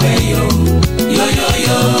mumuchima mweyo Yo yo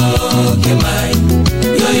yo kemai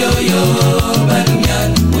Yo yo yo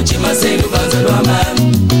balumian Muchima sendu banza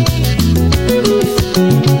lwamani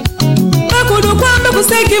Bakudu kwamba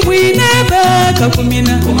kuseki mwineba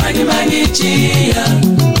kakumina Kumanyi manyichia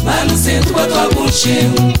Malusentu watu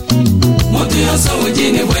wakunshimu Muntu yoso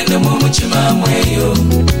ujini mwende mumuchima mweyo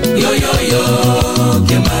Yo yo yo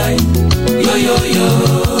kemai Yo yo yo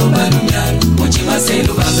balumian Muchima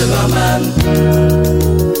sendu banza lwamani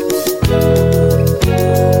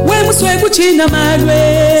We muswe kuchina malwe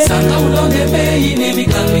Sanga ulonde peyi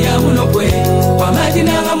nemikanu ya ulokwe Kwa maji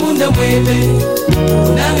na gamunda mwebe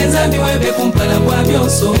Unange zambi webe kumpala kwa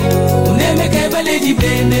byoso Unemeke baleji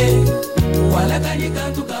bene Wala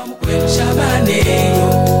kanyikantu kamukwelu shabane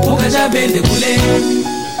Mukajabende kule.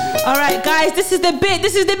 Alright guys, this is the bit.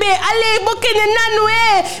 Ale bokene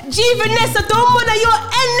nanwe. G Vanessa tomona yo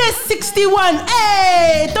NS61.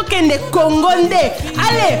 Hey, tokende Kongonde.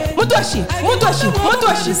 Ale, mutwashi.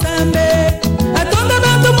 Sambe Atonda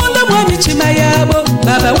bantu munda mwani chima yabo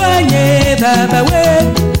Baba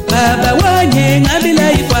wanye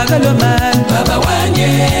Ngabila ikwakalo man Baba wanye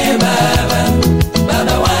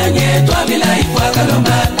Twabila ikwakalo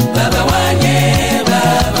man Baba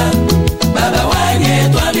wanye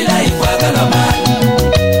Twabila ikwakalo man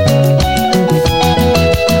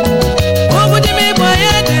Obudimi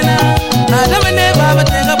bwayetena Adamene baba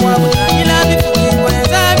tenga bwabutangila bifuki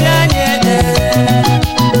kweza byanyete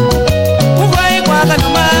Ukwai kwakalo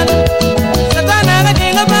man Satana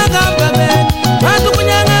ngatinga bagambabe Bantu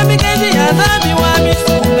kunyanga mikezi ya zambi wa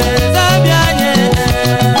misumbe zabyanyete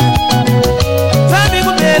Zambi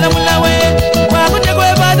kupela mulawe Wakute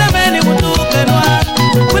kwe badameni kutukenwa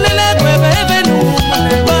Kulele kwe bebenu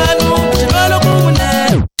Mune banu Chibalo kumune.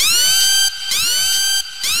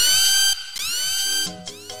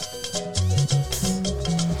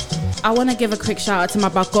 I want to give a quick shout out to my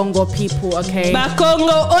Bakongo people, okay?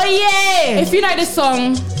 Bakongo, oh yeah! If you know this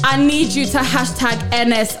song, I need you to hashtag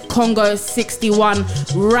NSCongo61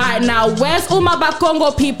 right now. Where's all my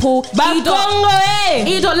Bakongo people? Bakongo, eh?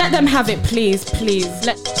 Edo, let them have it, please.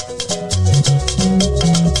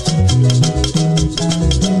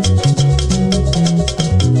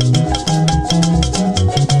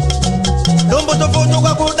 Lumbu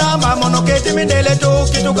tufutuka kudama mono keti mindele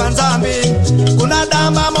tukitu kanzambi Kuna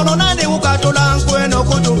dama mono nani ukatula nkweno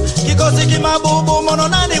kutu Kikosi kimabubu mono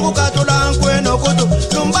nani ukatula nkweno kutu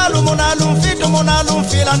Lumbalu muna lumfitu muna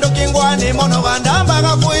lumfila ndo kingwani mono gandamba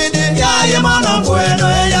kafuidi Yaye mono nkweno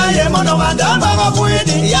yaye mono gandamba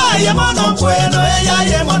kafuidi Yaye mono nkweno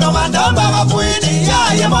yaye mono gandamba kafuidi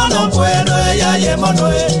Yaye mono nkweno yaye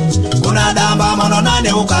mono Kuna damba mono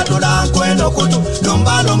nani ukatula nkweno kutu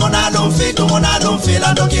Lumbalu muna lumfitu muna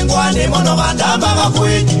lumfila ndo kingwani mono gandamba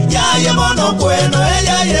kafuidi Yaye mono nkweno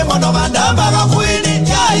yaye mono gandamba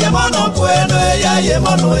kafuidi Yaye mono nkweno yaye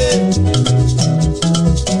mono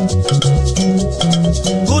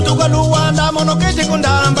Kutuka Luanda mono kete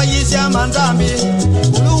kundamba yisya manzambi.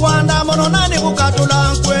 Luanda mono nani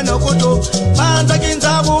ukatula nkweno kutu. Panza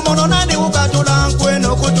kinzabu mono nani ukatula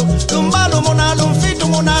nkweno kutu. Lumbalu mona lumfitu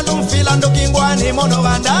mona lumfila ndokingwani mono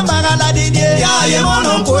vandamba gala didie. Ya ye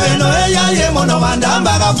mono nkweno ya ye mono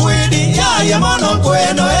vandamba gafuidi. Ya ye mono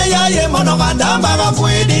nkweno ya ye mono vandamba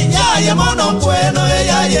gafuidi. Ya ye mono nkweno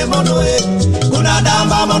ya ye mono kuna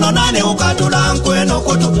damba mono nani ukatula nkweno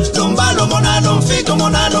kutu. Lumbalu mona lumfitu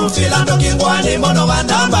mona lumfila ndokingwani mono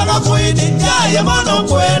vandamba gafuidi. Ya ye mono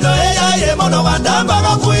nkweno ya ye mono vandamba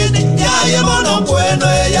gafuidi. Ya ye mono nkweno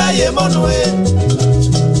ya ye mono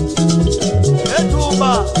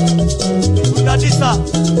Etuba Udadisa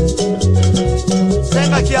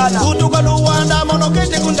Senga kiana Kutuka Luanda mono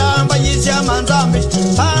kete kundamba yisya manzambi.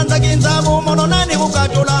 Panza kinzabu mono nani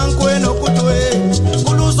ukatula nkweno kutue.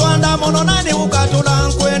 Kuluswanda mono nani ukatula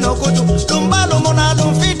nkweno kutu. Lumbalu mona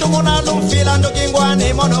lumfitu mona lumfila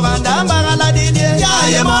ndokingwani mono vandamba gala didie. Ya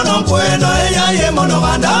ye mono nkweno ya ye mono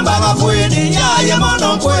vandamba gafuidi. Ya ye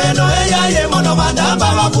mono nkweno ya ye mono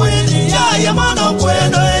vandamba gafuidi. Ya ye mono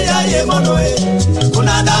nkweno ya ye mono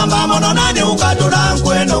kuna damba mono nani ukatula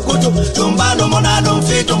nkweno kutu. Lumbalu mona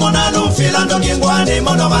lumfitu mona lumfila ndokingwani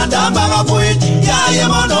mono vandamba gafuidi. Ya ye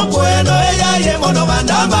mono nkweno ya ye mono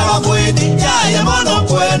vandamba gafuidi. Ya ye mono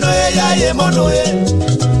nkweno ya ye mono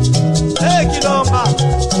Kilomba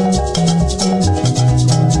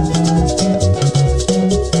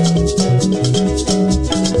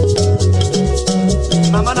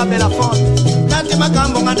Mama na Belafonte Nanti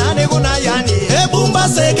makambo nganane kuna yani Ebumba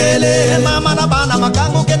sekele Mama na bana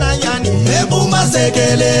makangu kena yani Ebumba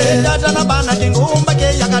sekele Dada na bana kingumba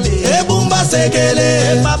ke yakale Ebumba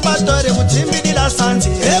sekele Papa tore kuchimbi di la santi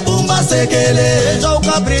Ebumba sekele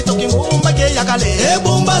Joka brito kingumba ke yakale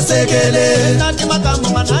Ebumba sekele Nanti makambo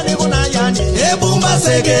nganane kuna yani Ebumba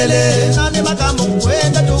sekele Nanti makambo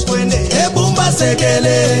kwenda tukwende Ebumba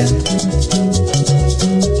sekele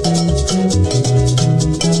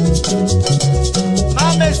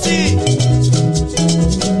Merci.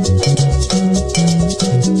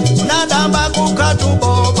 Nadamba kukatu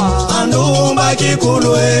boba Andumba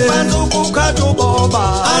kikulwe Bandu kukatu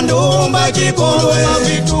boba Andumba kikulwe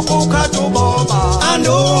Mavitu kukatu boba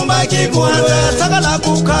Andumba kikulwe Sagala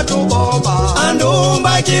kukatu boba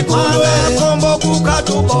Andumba kikulwe Kombo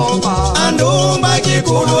kukatu boba Andumba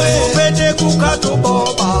kikulwe Pete kukatu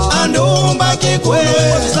boba Andumba kikulwe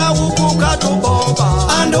Sawu kukatu boba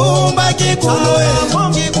Andumba kikulwe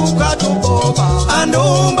Mongi kukatu boba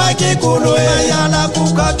Andumba kikulwe Yala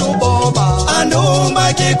kukatu boba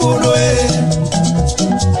Andumba kikulwe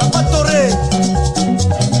Apatore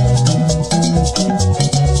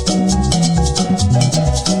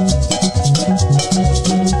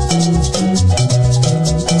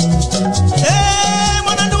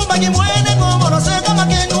Mwana ndumba kimwene Komo no senga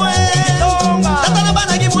makenwe Tata na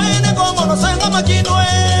bana kimwene Komo no senga makinwe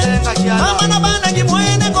Mama na bana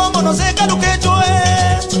kimwene Komo no senga dukechwe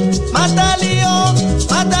Matalio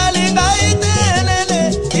Matalinga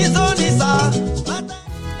itelele Izonisa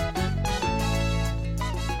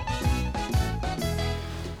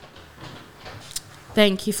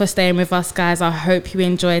Thank you for staying with us, guys. I hope you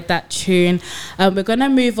enjoyed that tune. We're going to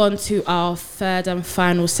move on to our third and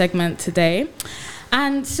final segment today.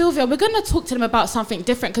 And Sylvia, we're going to talk to them about something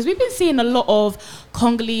different because we've been seeing a lot of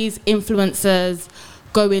Congolese influencers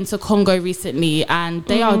go into Congo recently, and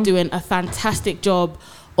they are doing a fantastic job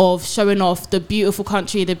of showing off the beautiful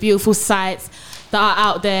country, the beautiful sights that are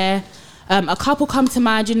out there. A couple come to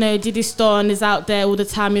mind, you know, Didi Stone is out there all the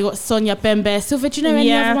time. You got Sonia Bembe. Sylvia, do you know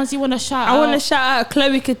any other ones you want to shout out? I want to shout out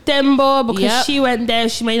Chloe Katembo because she went there.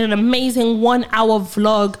 She made an amazing 1 hour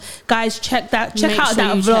vlog. Guys, check out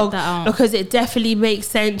that vlog because it definitely makes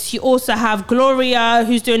sense. You also have Gloria,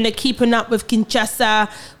 who's doing the Keeping Up with Kinshasa,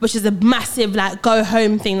 which is a massive like go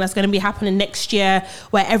home thing that's going to be happening next year,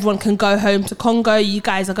 where everyone can go home to Congo. You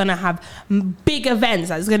guys are going to have big events.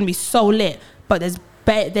 That's going to be so lit.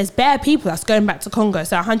 But there's bare people that's going back to Congo.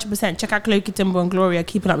 So 100% check out Chloe Katembo and Gloria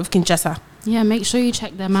Keeping Up with Kinshasa. Yeah, make sure you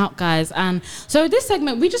check them out, guys. And so this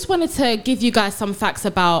segment, we just wanted to give you guys some facts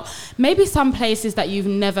about maybe some places that you've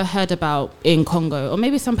never heard about in Congo, or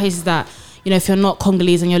maybe some places that, you know, if you're not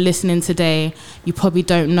Congolese and you're listening today, you probably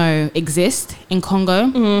don't know exist in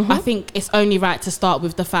Congo. I think it's only right to start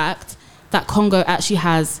with the fact that Congo actually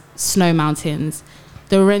has snow mountains.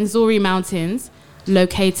 The Rwenzori Mountains,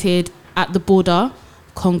 located at the border,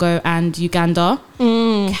 Congo and Uganda.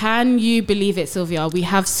 Can you believe it, Sylvia? We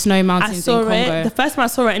have snow mountains in Congo. The first time I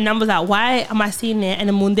saw it, and I was like, why am I seeing it and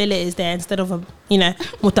the Mundele is there instead of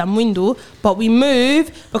Mutamwindu? But we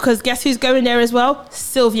moved because guess who's going there as well?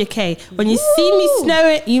 Sylvia K. When you see me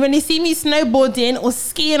snowboarding or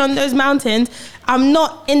skiing on those mountains, I'm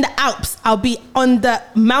not in the Alps. I'll be on the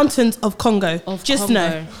mountains of Congo.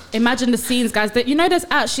 Know. Imagine the scenes, guys. There's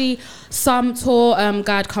actually some tour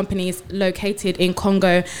guide companies located in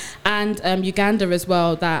Congo and Uganda as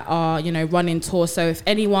well that are, running tours. So if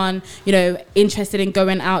anyone, interested in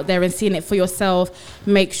going out there and seeing it for yourself,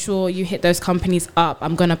 make sure you hit those companies up.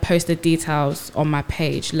 I'm going to post the details on my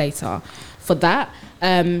page later for that.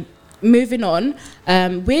 Moving on,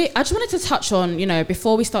 I just wanted to touch on,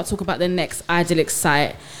 before we start talking about the next idyllic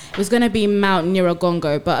site, it was going to be Mount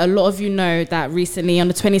Nyiragongo, but a lot of you know that recently on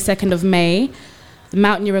the 22nd of May,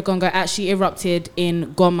 Mount Nyiragongo actually erupted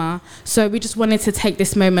in Goma. So we just wanted to take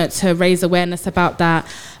this moment to raise awareness about that.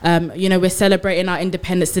 We're celebrating our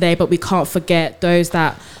independence today, but we can't forget those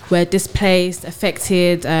that were displaced,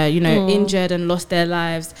 affected, injured and lost their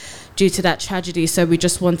lives due to that tragedy. So we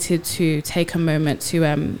just wanted to take a moment to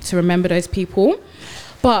remember those people.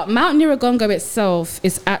 But Mount Nyiragongo itself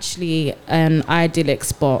is actually an idyllic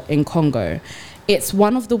spot in Congo. It's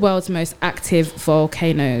one of the world's most active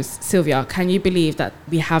volcanoes. Sylvia, can you believe that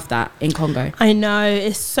we have that in Congo? I know,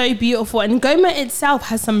 it's so beautiful. And Goma itself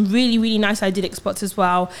has some really, really nice idyllic spots as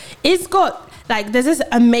well. It's got, there's this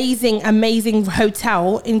amazing, amazing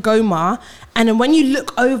hotel in Goma. And then when you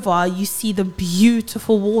look over, you see the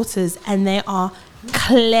beautiful waters and they are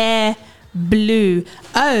clear blue.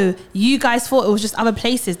 Oh, you guys thought it was just other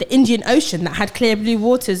places, the Indian Ocean that had clear blue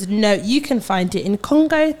waters. No, you can find it in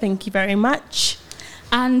Congo. Thank you very much.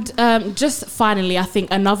 And just finally, I think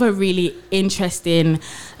another really interesting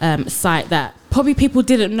site that probably people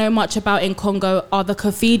didn't know much about in Congo are the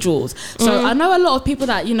cathedrals. So I know a lot of people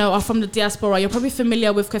that, are from the diaspora, you're probably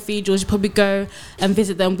familiar with cathedrals, you probably go and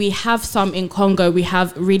visit them. We have some in Congo. We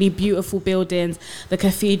have really beautiful buildings, the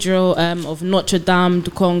Cathedral of Notre Dame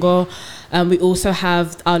de Congo. We also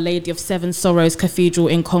have Our Lady of Seven Sorrows Cathedral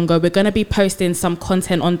in Congo. We're going to be posting some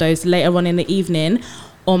content on those later on in the evening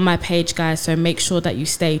on my page, guys, so make sure that you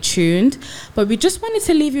stay tuned. But we just wanted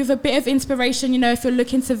to leave you with a bit of inspiration, if you're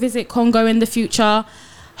looking to visit Congo in the future.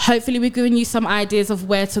 Hopefully we're giving you some ideas of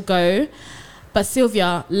where to go. But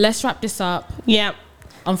Sylvia, let's wrap this up. Yeah.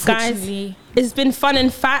 Unfortunately, guys, it's been fun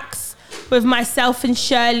and facts with myself and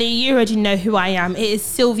Shirley. You already know who I am. It is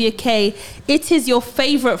Sylvia K. It is your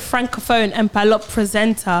favorite Francophone and Palop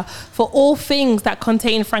presenter for all things that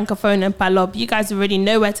contain Francophone and Palop. You guys already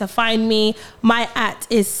know where to find me. My @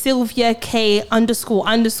 is Sylvia K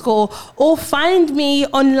 __, or find me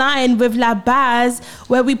online with La Baz,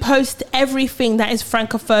 where we post everything that is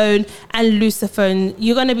Francophone and Lusophone.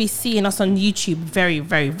 You're going to be seeing us on YouTube very,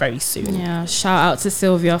 very, very soon. Yeah, shout out to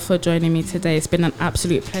Sylvia for joining me today. It's been an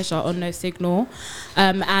absolute pleasure on No Signal.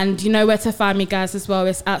 And you know where to find me, guys, as well.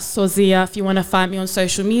 It's @Sozia if you want to find me on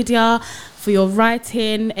social media for your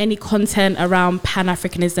writing, any content around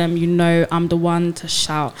Pan-Africanism. I'm the one to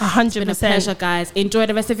shout. 100%. It's been a pleasure, guys. Enjoy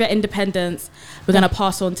the rest of your independence. We're going to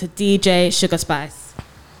pass on to DJ Sugar Spice.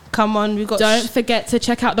 Come on, we got. Don't forget to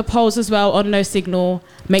check out the polls as well on No Signal.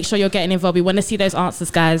 Make sure you're getting involved. We want to see those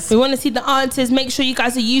answers, guys. We want to see the answers. Make sure you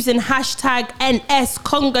guys are using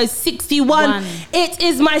 #NSCongo61. It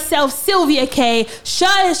is myself, Sylvia K,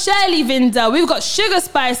 Shirley Vinda. We've got Sugar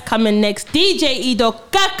Spice coming next. DJ Ido,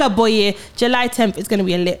 Kakaboye. July 10th is going to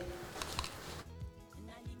be a lit.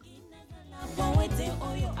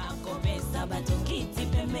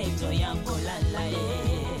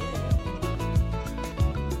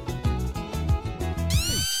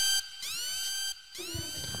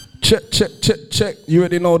 Check. You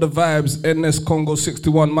already know the vibes. NS Congo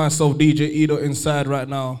 61. Myself, DJ Ido, inside right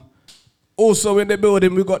now. Also in the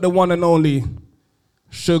building, we got the one and only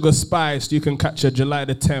Sugar Spice. You can catch her July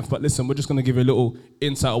the 10th. But listen, we're just going to give you a little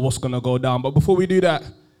insight of what's going to go down. But before we do that,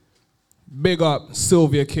 big up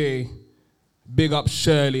Sylvia K, big up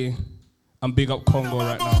Shirley, and big up Congo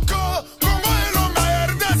right now.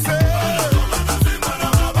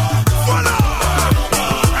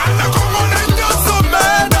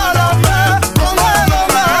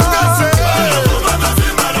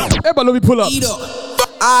 Let me pull up.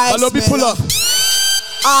 Let me pull up.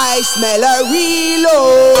 I smell a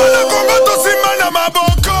reload.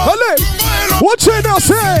 What you now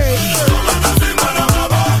say?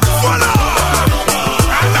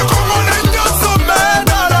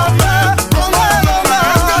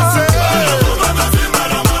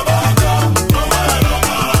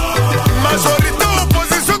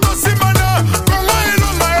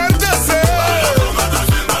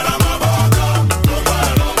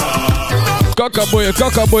 Kakaboy,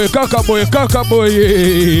 Kakaboy, Kakaboy, Kakaboy.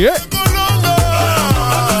 Yeah.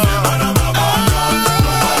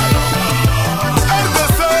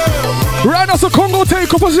 Right now, so Congo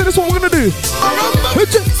take off. This is what we're gonna do.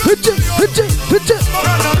 Hit it, hit it, hit it, hit it.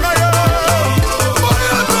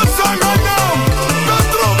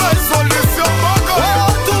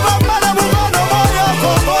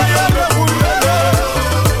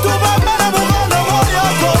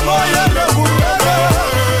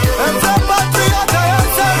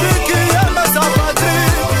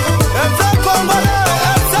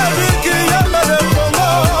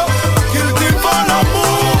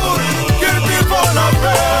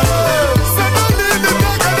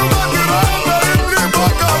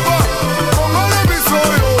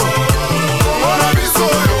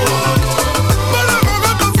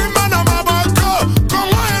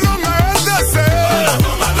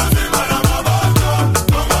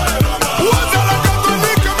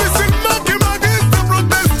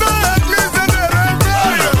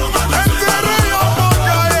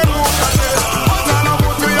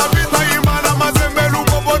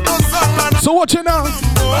 Watch it now.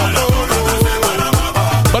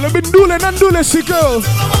 But I've been doing and doing this, girl.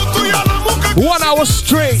 1 hour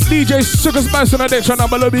straight. DJ Sugar Spice on the deck. Shana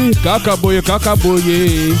Balabi. Kakaboy,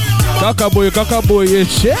 Kakaboy. Kakaboy, Kakaboy.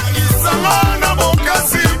 Check.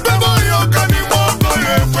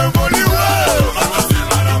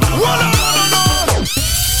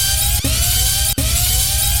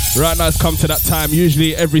 Right now it's come to that time.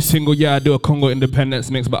 Usually every single year I do a Congo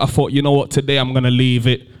Independence mix, but I thought, you know what, today I'm going to leave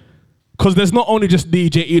it. Because there's not only just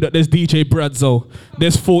DJ Edo, there's DJ Bradzo,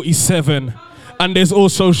 there's 47, and there's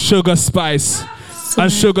also Sugar Spice.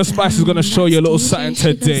 And Sugar Spice is going to show you a little something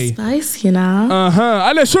today. Sugar Spice, you know.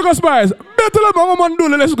 Allez, Sugar Spice,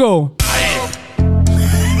 let's go.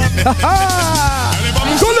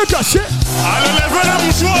 Go look at shit. Allez, lève la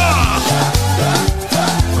mouchoir.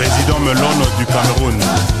 Président Melon du Cameroun.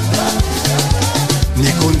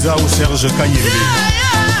 Nikonza ou Serge Kayembe.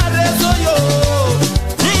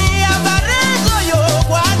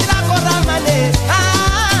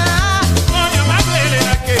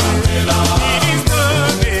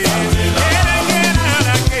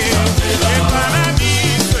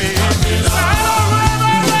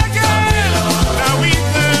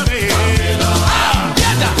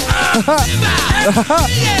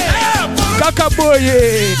 Kakaboy.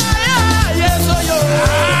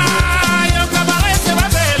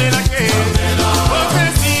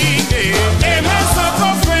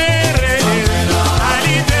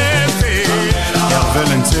 Hervé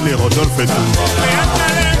Lentele, Rodolphe Tumba.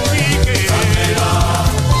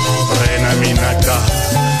 Rena Minata,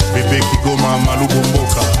 Bébé Kigoma, Malou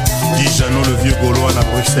Bomboka, Guy Janot, le vieux Gaulois à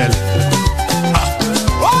Bruxelles.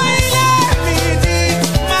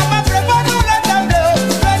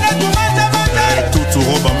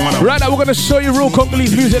 Right now, we're going to show you real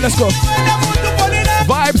Congolese music. Let's go.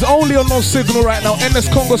 Vibes only on No Signal right now. NS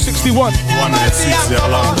Congo 61.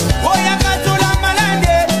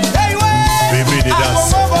 Bébé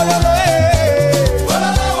Dedas.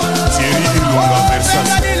 Thierry Ilunga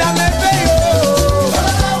Versace.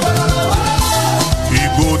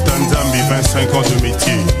 Hugo Tanzambi, 25 ans de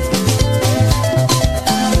métier.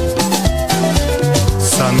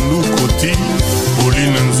 Sandou Koti,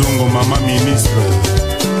 Pauline Nzongo, maman ministre.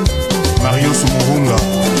 Mario Sumurunga,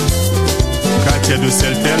 Katia de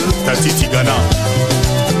Celtel, Tati Tigana,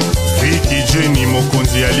 Vicky Jenny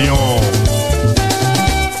Mokonzi à Lyon.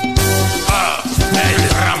 Ah,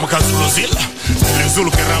 Ram Kazulozil, les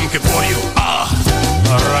Zulu que Ram que Polio. Ah,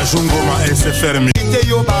 Rajungoma SFR.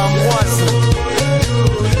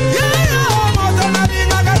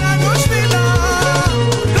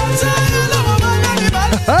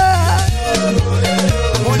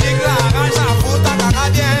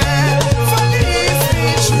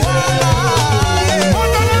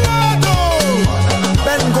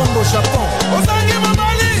 Japon.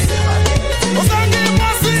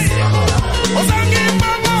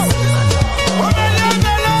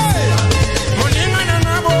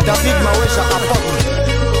 David Mawesha apporte.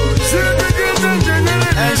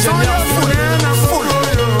 Ingénieur full.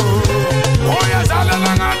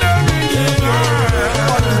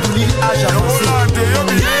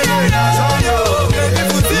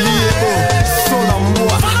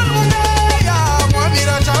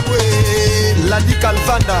 Ladi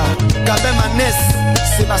Calvanda, Gabin Manes,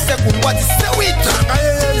 Sébastien Koumbouati, c'est 8.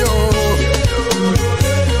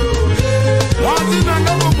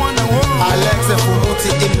 Alex Fomoti,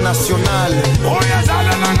 hymne national.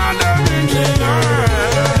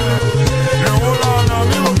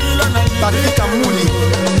 Patrick Amouli,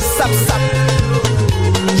 Sap Sap,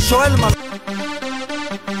 Joël Mam.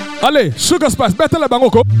 Allez, Sugar Spice, bête la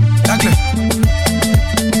bangoko.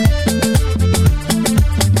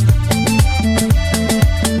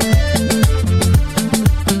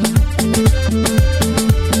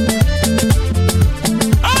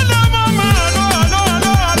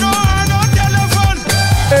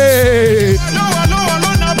 Hey.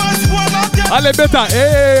 Allez, bêta,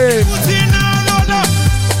 hey.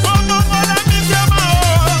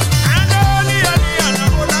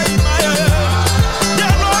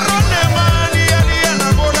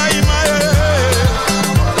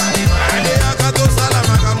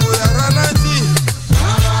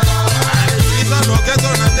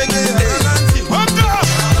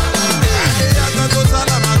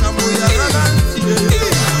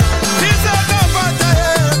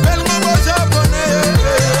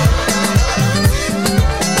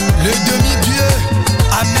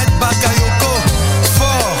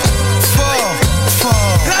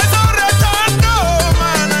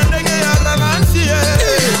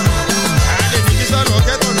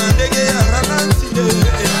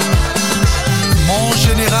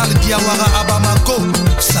 Diawara Abamako,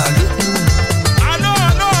 salut. Allô,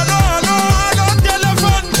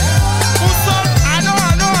 téléphone. Où sont? Allô,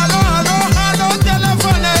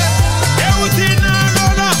 téléphone. Et où t'es là?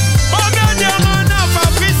 On vient de mon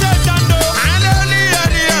Fabrice Chando. Allô,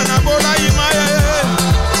 Liana, Bola Imaye.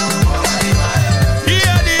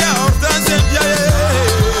 Liana, Hortense Biaye.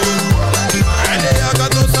 Allez,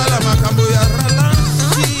 Agato Salama Kamboya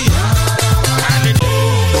Ralansi.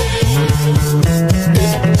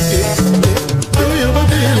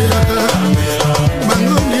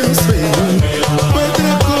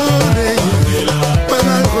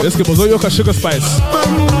 Est-ce que vous avez eu Sugar Spice?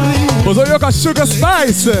 Vous avez eu Sugar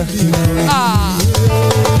Spice? Ah!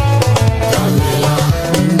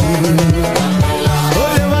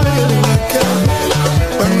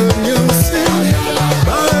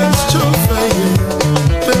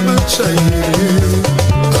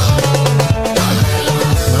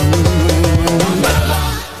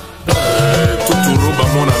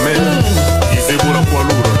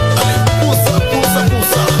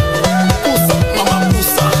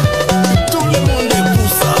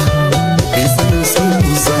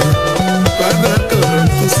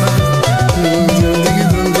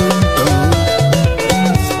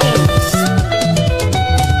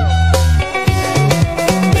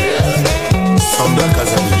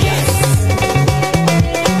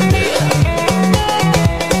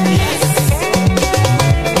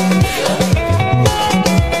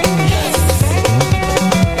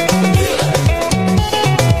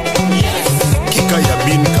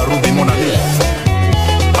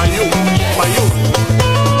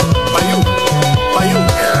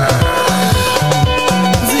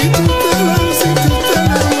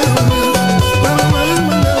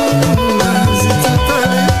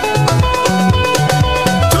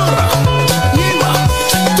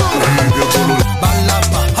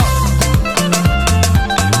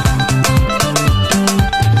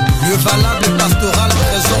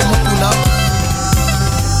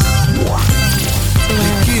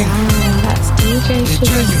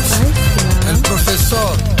 El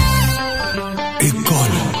professeur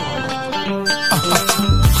École.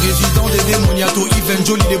 Président de Moniato, Yves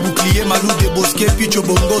Njoli des Boucliers, Malou des Bosquets, Picho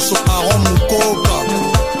Bongoso, Aaron Mukoka.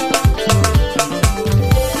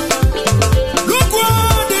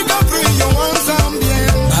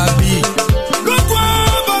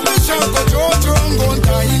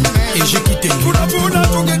 Et j'ai quitté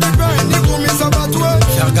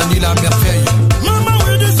faire gagner la merveille.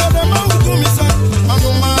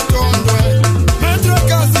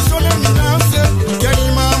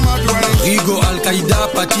 Rigo Al-Qaïda,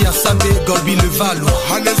 Pati Assambe, Golbi le Valo.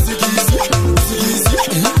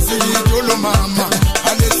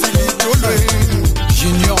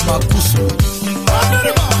 Junior Makuso.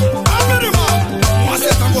 Moi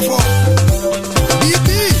c'est tango fort.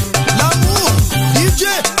 Bibi, l'amour, DJ,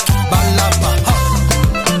 Balaba.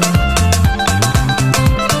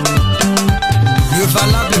 Le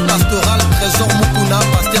valable pastoral, trésor Mukuna,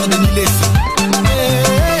 pasteur de Niles.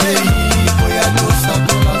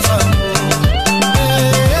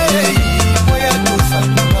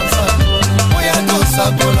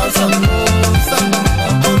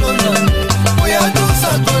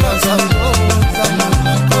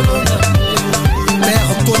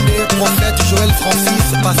 Père Condé, prophète Joël Francis,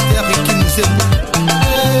 pasteur et qui nous aime.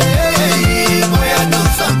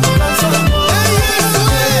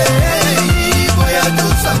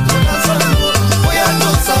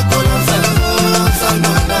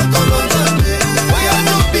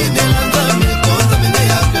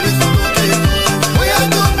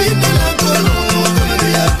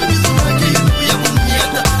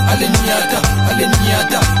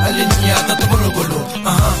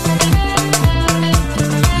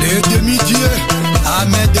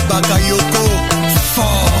 Bakayoko,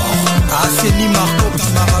 fort. Aseni Marco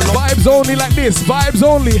Camara. Vibes only like this, vibes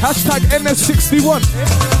only. Hashtag NS61.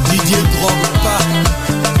 Didier Drogba,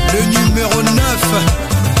 le numéro 9,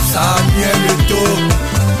 Samuel Eto'o.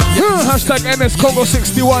 Hashtag NS Congo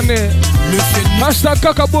 61 there. Hashtag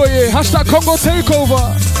Kakaboye, hashtag Congo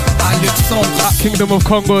Takeover. Alexandre Kingdom of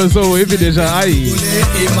Congo as well, if it is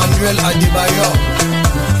Emmanuel Adebayor,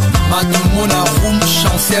 Matumona Roum,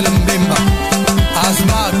 Chancel Mbemba,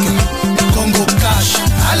 Azmak, Congo Cash,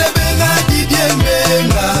 Alebenga Didier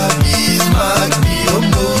Mbenga, Bismarck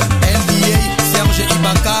Biombo, NBA, Serge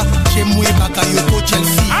Ibaka, Chemoué Bakayoko,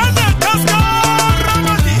 Chelsea.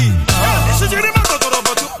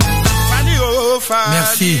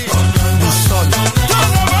 Merci.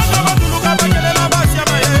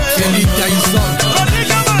 Kelly Tyson.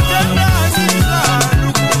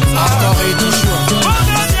 Encore et toujours.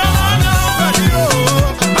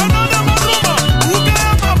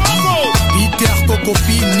 Peter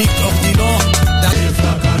Kokopi, Nick Ordino.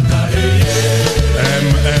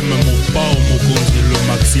 Moupao Mokonzi le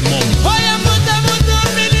maximum.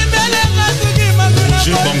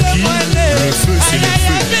 Roger Banqui, le feu c'est le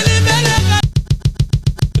feu.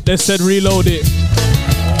 They said reload it.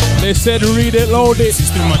 They said read it, load it.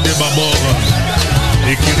 Système de Babor,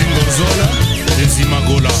 Ekirin Gorzola,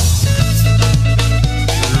 Desimagola.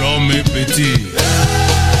 L'homme est petit,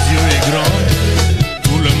 Dieu est grand,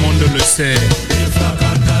 tout le monde le sait.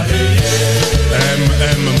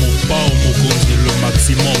 Moupao Mokonzi le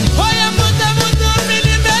maximum.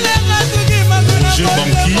 Roger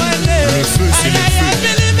Banqui, le feu c'est le feu.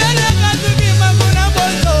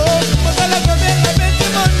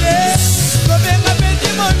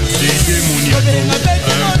 Dédé Mouniato,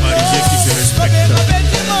 un Parisien qui se respecte.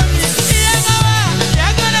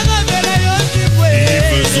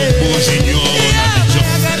 Yves Zopo Junior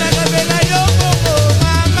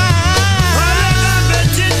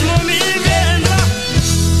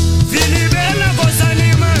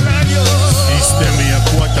Système ya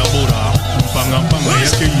Kwatabora, Panga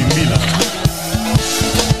yake Yimbila.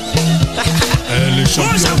 Le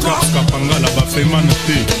champion Caps Kapanga la Bafeman T.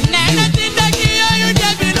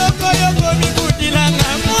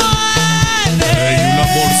 La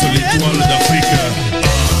Bourse, l'étoile d'Afrique.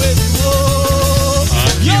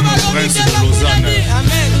 Hakim, prince de Lausanne.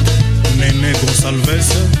 Néné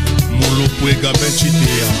Gonsalves, Molopwe Gabin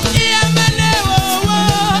Chitea.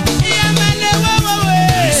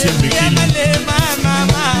 Lucien Bekili.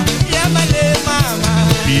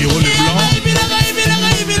 Pierrot Leblanc.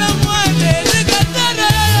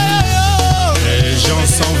 Jean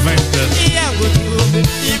 120.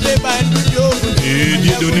 Et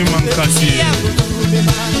Dieudonné Mankassier.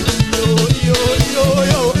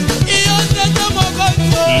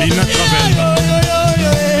 Lina Travel.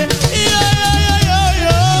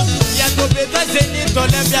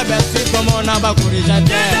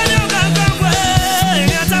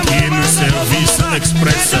 IM Service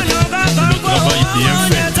Express. Le travail bien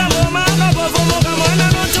fait.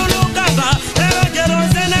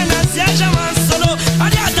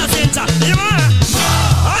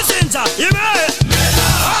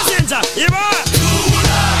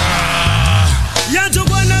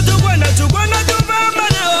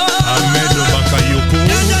 Ahmed Bakayoko.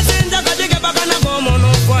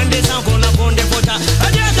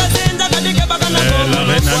 La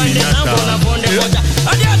reine Aminata.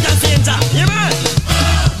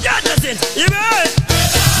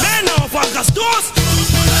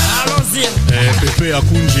 Pepe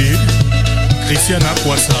Akunji, Christian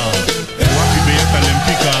Akwasa, Wapi Beyaka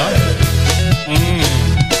Lempika.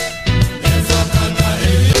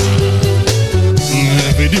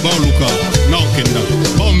 Vedi ba Luka, na okenda,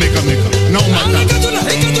 ba meka na omata.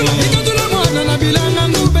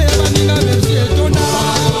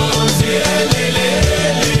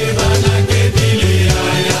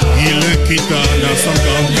 Il quitte dans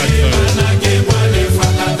 144.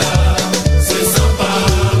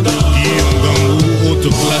 Haute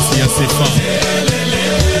place, il y a ses femmes.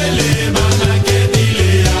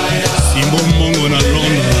 Simon Mongo na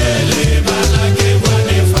Londres.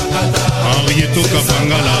 Henrietto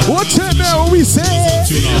Kapangala. What's it now? We say.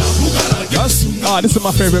 Yes. Ah, this is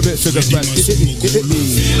my favorite bit, Sugar Spice.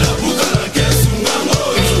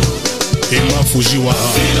 Emma Fujiwara.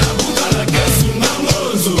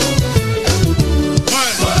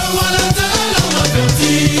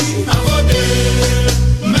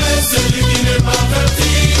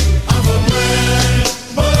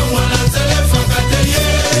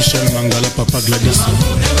 Michel Mangala, Papa Gladys.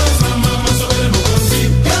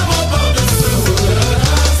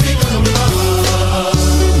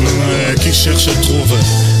 cherche trouve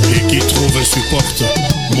et qui trouve supporte.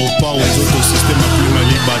 Mon pas aux autres systèmes à plus mal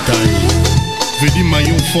bataille. Vedi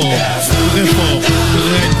maillon fort, très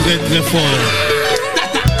fort.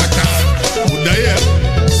 D'ailleurs,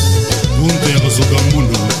 Gunther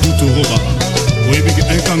Zogambundo, tout au roba. Oui,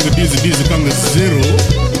 un camp de 10, camp de 0.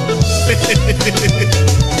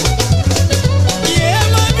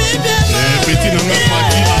 Petit nanga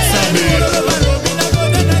Mati Asabe.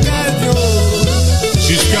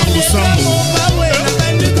 Giscard Lusambo.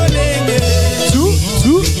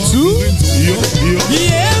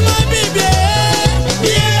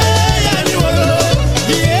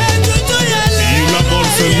 La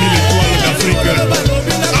Bourse 1000 étoiles d'Afrique.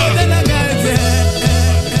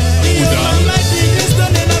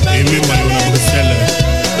 Et même à Bruxelles.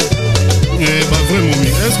 Bah vraiment,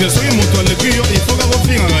 est-ce que c'est mon toile de cuir? Il faut qu'on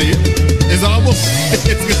finisse à railler. Les arabes. Est-ce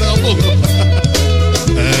que ça va bon?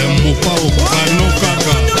 Mon pao, Kano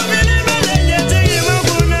Kaka.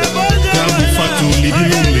 Kabu Fatou, Lidi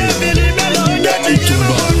Lombe.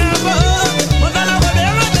 Itumba.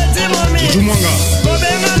 Jumanga.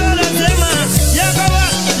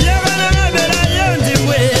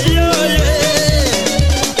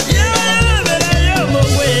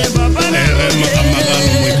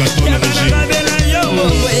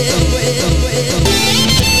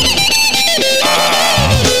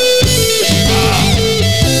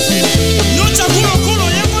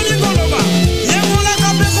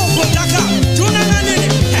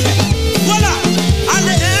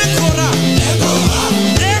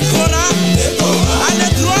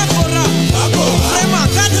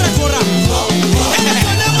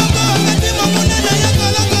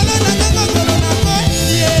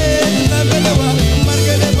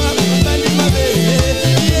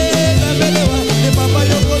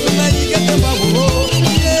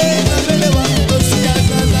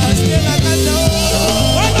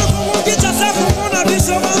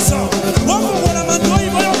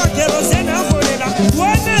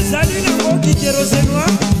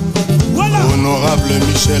 Honorable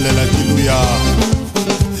Michel Ladilouya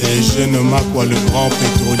et jeune Makwa le grand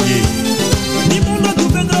pétrolier.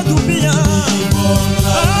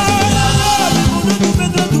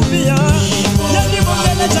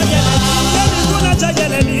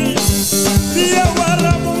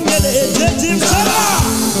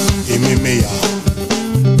 Et Méméa.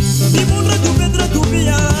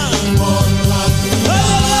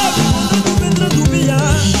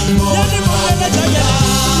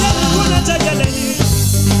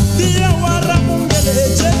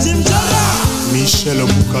 Michel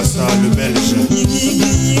Boukassa, le Belge.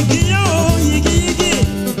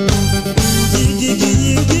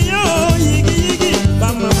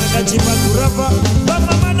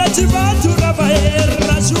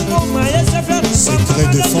 Secret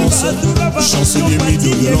défense, chancelier Mido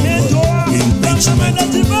de Londres, une Benjamin.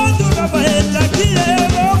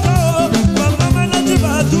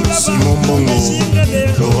 Simon Bongo,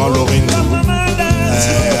 Laurent Lorenzo,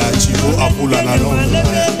 Thibaut Aboula na Londres.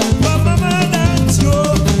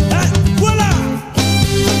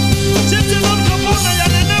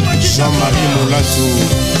 Jean-Marie Molato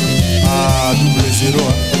à double 0.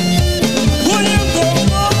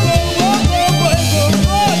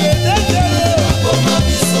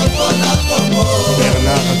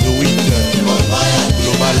 Bernard de Witt,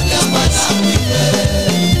 Global Espace.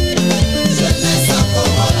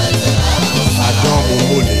 Adam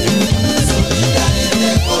Omole,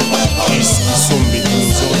 Chris Isombe,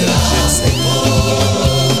 dinosaure de la jet set.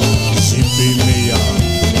 JP Meya.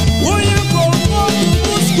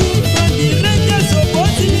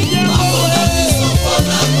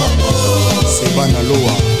 Sebana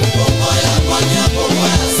Loa.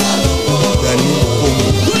 Dani Omo.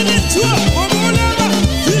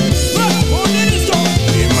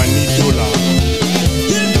 Emani Dola.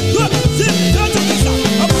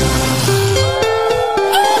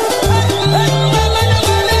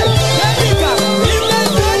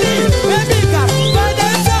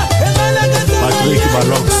 Patrick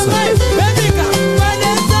Balox.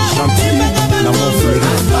 Gentil, l'amour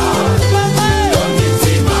fleuri.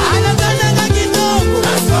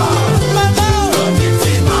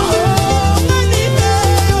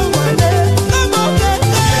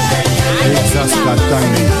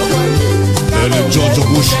 Le George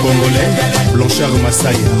Bush congolais, Blanchard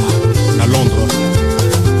Massaya, à Londres.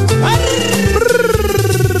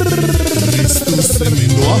 Christus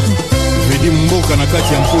Mendoa, Vedi Mboka na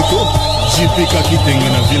kati ya mpoto, JP Kakitenge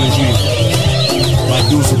na ville juive.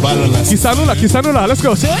 Badouze Balala. Kisanula, let's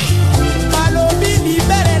go.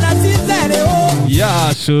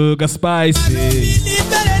 Yeah, Sugar Spicy.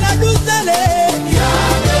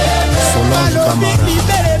 Solange Camara.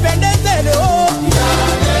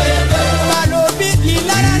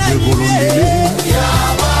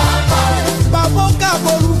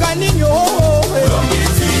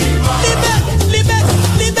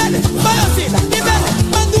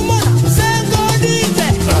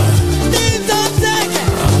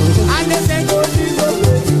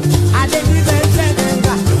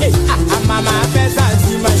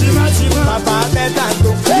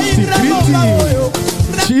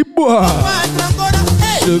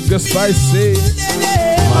 Sugar Spicy.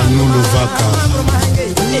 Manu Luvaka.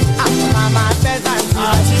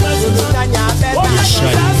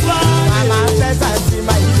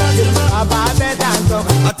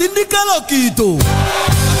 Atindika lokito.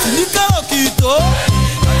 Atindika lokito.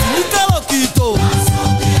 Atindika lokito.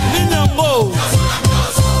 Ninyambo.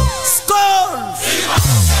 Skol.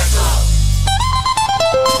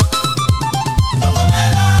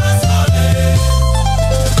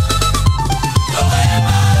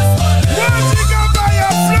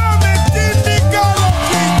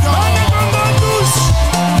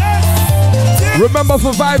 Remember,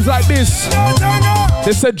 for vibes like this,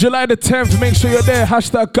 they said July the 10th, make sure you're there.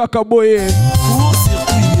 Hashtag Kakaboye.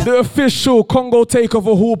 The official Congo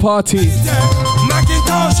Takeover Hall Party.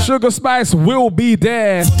 Sugar Spice will be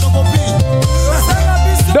there.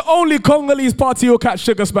 The only Congolese party you'll catch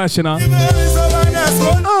Sugar Spice, you know.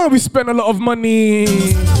 Oh, we spend a lot of money.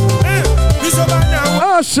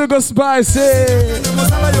 Oh, Sugar Spice.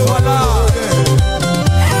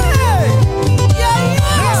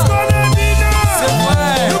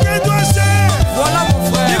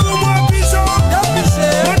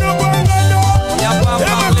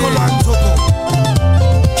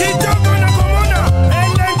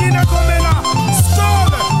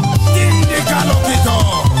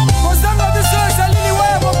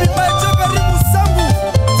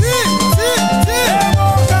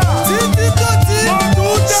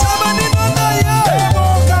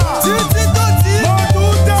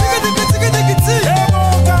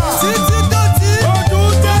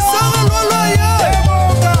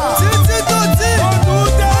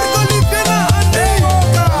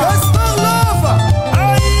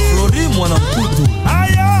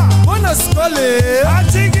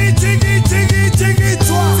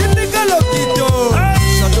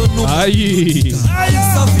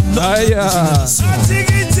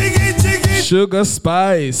 Sugar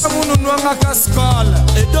Spice.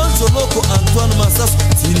 Et dans Zoloko Antoine Massas,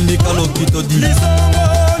 Tindika Lokito dit.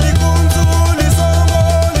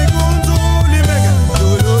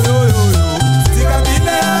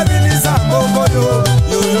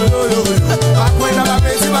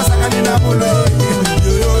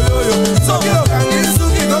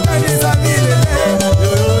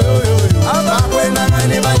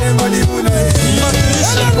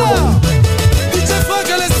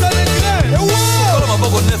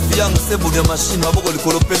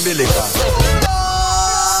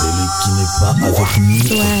 Celui qui n'est pas avec nous.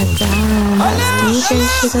 DJ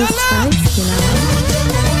Sugar Spice, you know.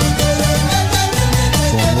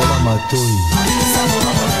 Fongola Matoi.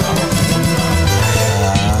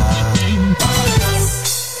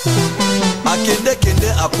 Akende kende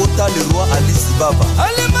akota le roi Alice Baba.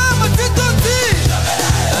 Allez maman, t'es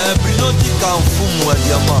Bruno dit Kanfou à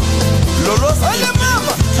Diamant. Lolo, allez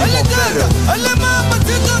maman, allez maman,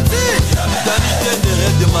 t'es Dani de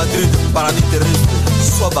Real de Madrid, paradis terrestre,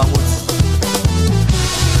 soit Bamoti.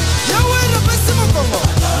 Yahweh, repèse mon Congo.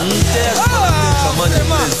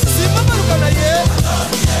 Si maman nous connaît,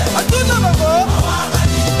 à tout le monde.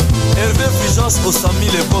 Hervé Fulgence au Sami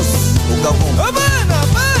les boss, au Gabon. Abana,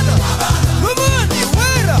 Lumani,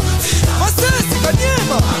 Wera, Massé,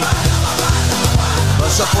 Kanyema. Un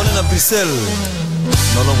japonais à Bruxelles.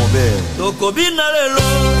 Non, non, mon père. Tokobina lelo,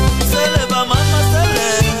 c'est le Bama Massele.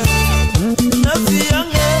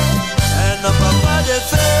 Na papa de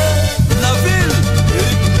feu, la ville,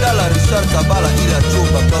 Eric Dala, Richard Kabala, il a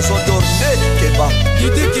Djoba, Poisson d'Orné, Keba. Qui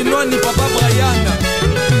dit qu'il n'en est papa Brian.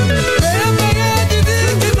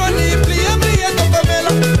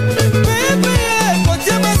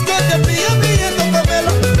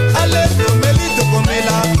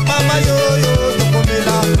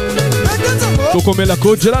 Tokomela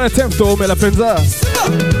Kojela le tempo, me la penza.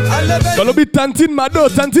 Kalobi Tantine Mado.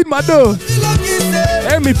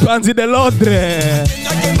 E mi panzi dell'Odre.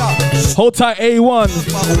 Hold tight A1.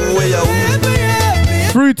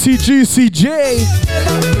 Fruity GCJ.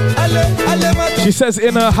 She says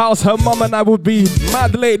in her house her mom and I would be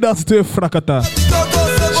mad late dancing to a frakata.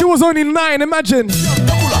 She was only 9, imagine.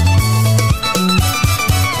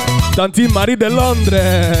 Tantine Marie de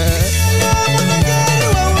Londres.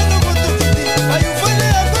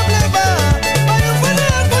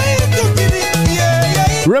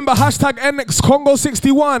 Remember hashtag NS Congo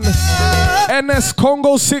 61. NS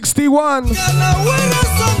Congo 61.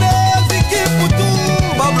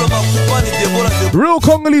 Real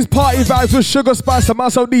Congolese party vibes with Sugar Spice and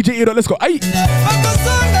myself DJ Edo. Let's go. Aye.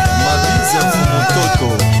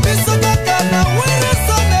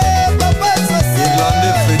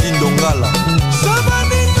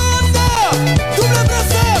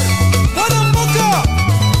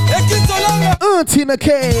 Tina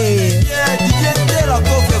K.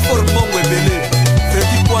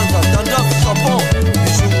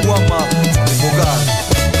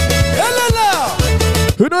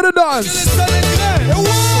 of the dance.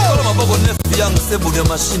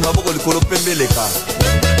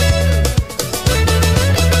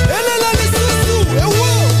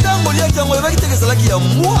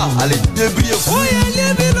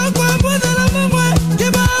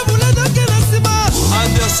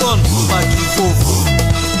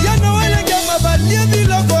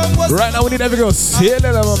 Right now we need every girl.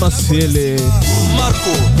 Ciele la mama ciele.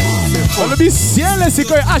 Marco. Let me ciele si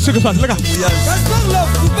koi ashe ke pass. Look.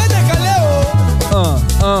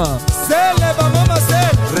 Ciele ba mama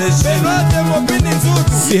ciele. Benoate mobini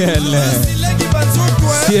nzutu. Ciele.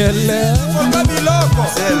 Ciele. Mokabiloko.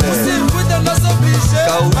 Ciele. Sirkuita nos oblige.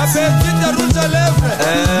 Ma petite rouge à lèvres.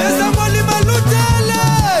 Les amoli malutele.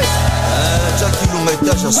 Chakilunga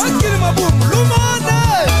itasha. Chakili mabum lumane.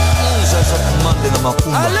 Jaja kumande na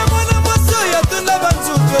makumba. Ale mwana maso ya tunda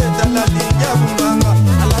banzutu etala linga bunganga.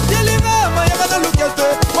 Ala delinga mayaka na lukete.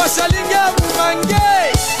 Washalinga bungange.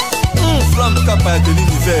 Flamme kapa de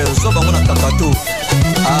l'univers. Zoba mwana kapato.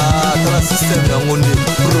 Ah, dans la système yango ne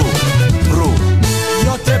bro.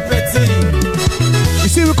 Yo te petit. You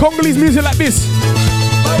see with Congolese music like this,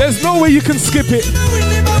 there's no way you can skip it.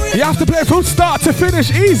 You have to play from start to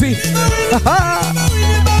finish easy.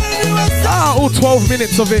 All 12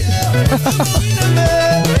 minutes of it.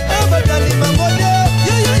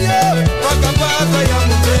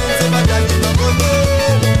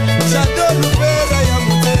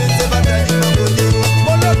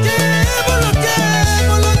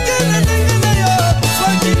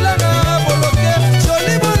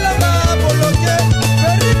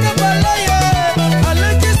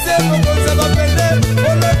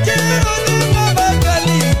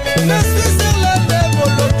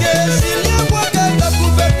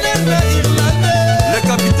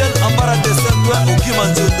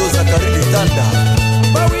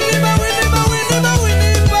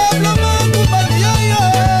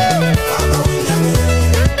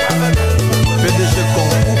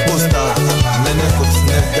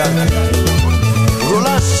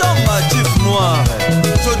 Roland Chamba, Jif Noir,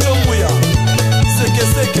 Jojo Mouya,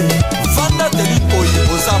 Seke, Vanda Delikoyi,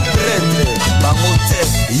 Oza Prêtre, Bamote,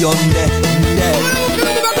 Yonde,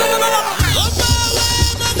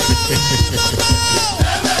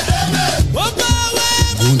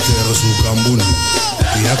 Gunther Sukambuni,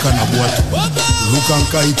 Yaka na boîte,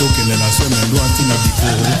 Lukanka itokene na semendo antina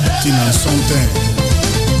bikoro, tina santin,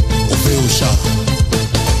 Ope Ocha,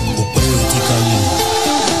 Ope Otikali.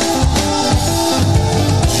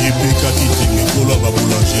 JP Kakiti, Nicolas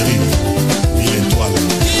Baboulangerie, Ville Étoile.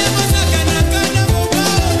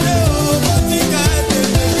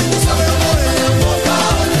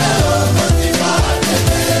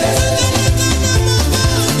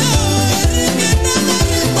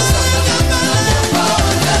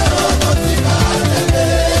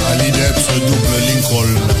 Alideps double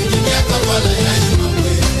Lincoln.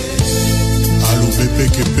 Allo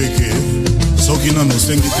Peke. Soki na no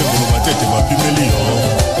sengi te bolo batete ba pimeli yo.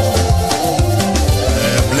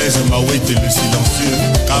 Blaise Mawete le silencieux,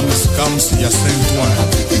 Kams il y a 5 points.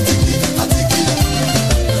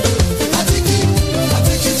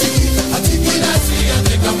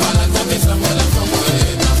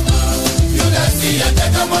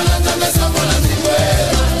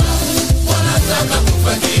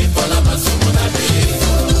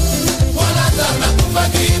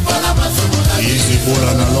 Easy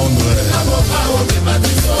bola na Londres.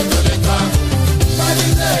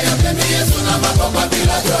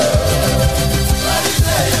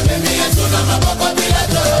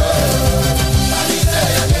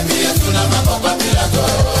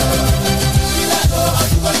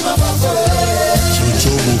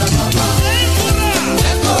 Jojo Bokito.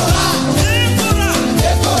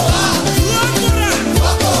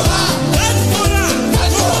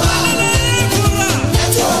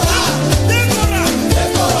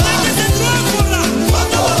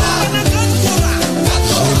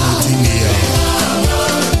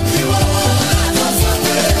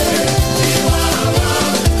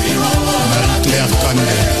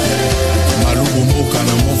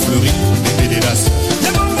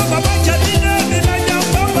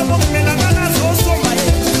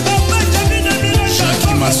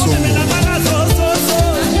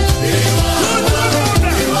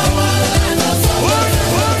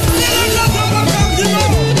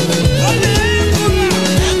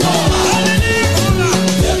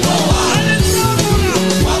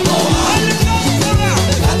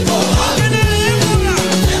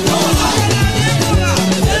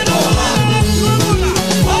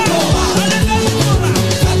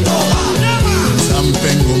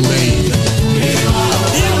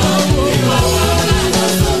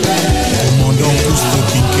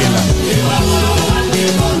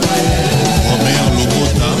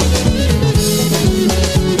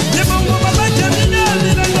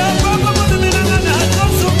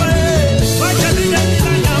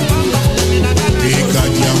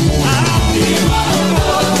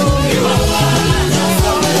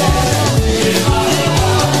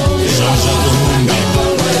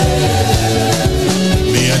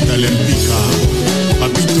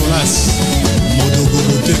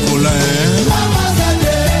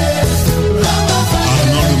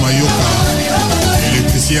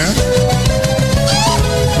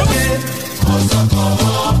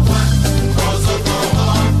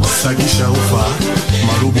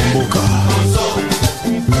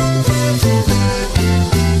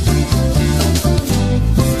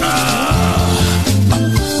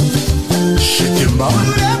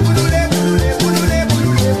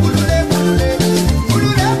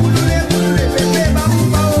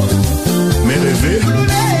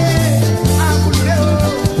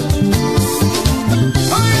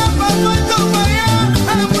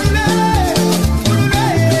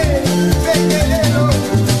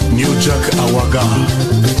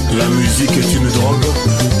 musique est une drogue,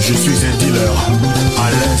 je suis un dealer.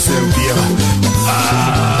 Alain Saint-Pierre.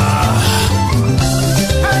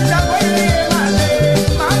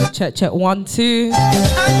 Check 1 2.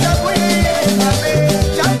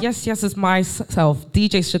 Yes, it's myself,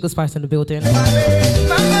 DJ Sugar Spice in the building.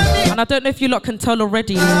 And I don't know if you lot can tell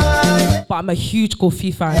already, but I'm a huge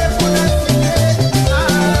Kofi fan.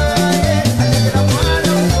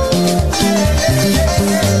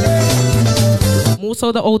 More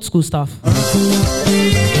so the old school stuff.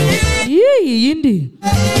 Yeah, indie.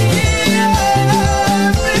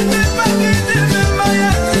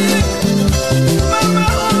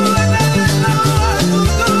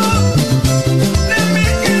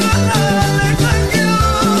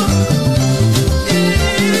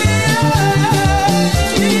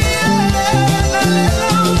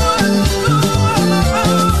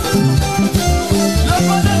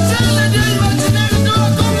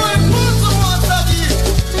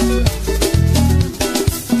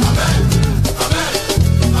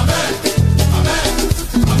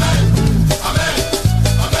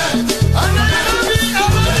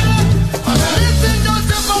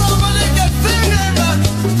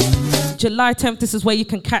 July 10th, this is where you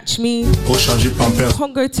can catch me.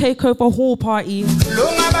 Congo Takeover Hall Party.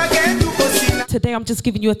 Today I'm just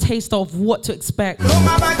giving you a taste of what to expect.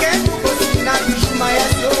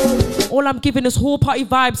 All I'm giving is hall party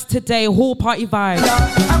vibes today, hall party vibes.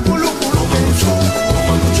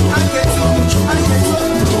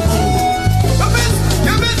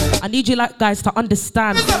 I need you guys to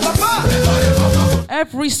understand.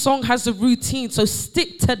 Every song has a routine, so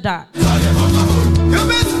stick to that.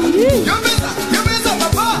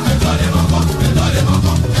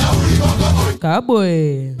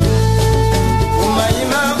 Cowboy.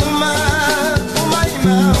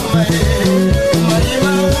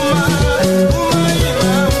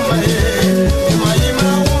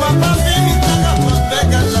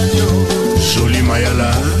 Jolie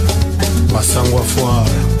Mayala, Masangwa Foire.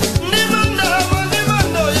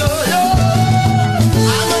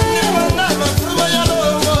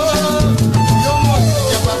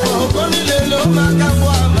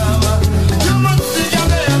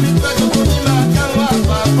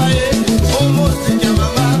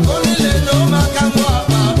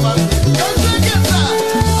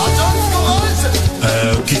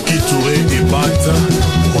 Kiki Touré et Bat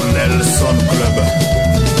au Nelson Club.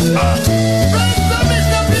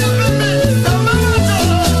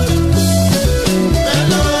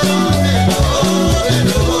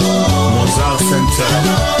 Mozart Center.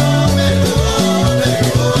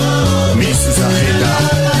 Miss Zaheda.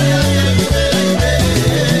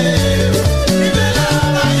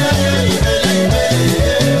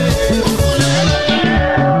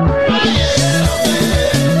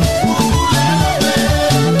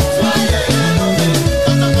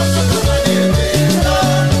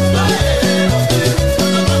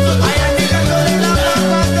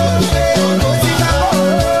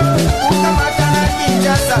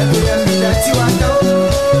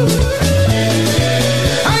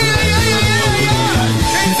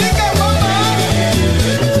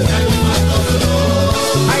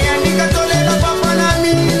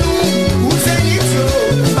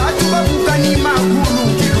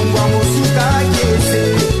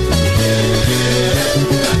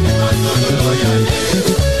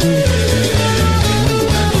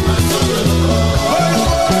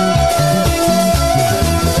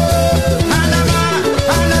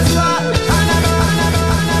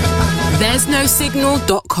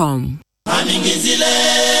 Signal.com. Amingizile,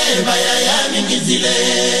 bayaya mingizile.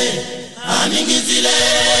 Amingizile,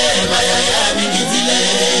 bayaya mingizile.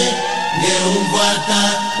 Ngeungwata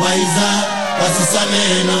waiza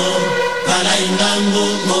wasisameno. Kala ingangu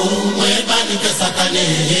mweba nikesakane.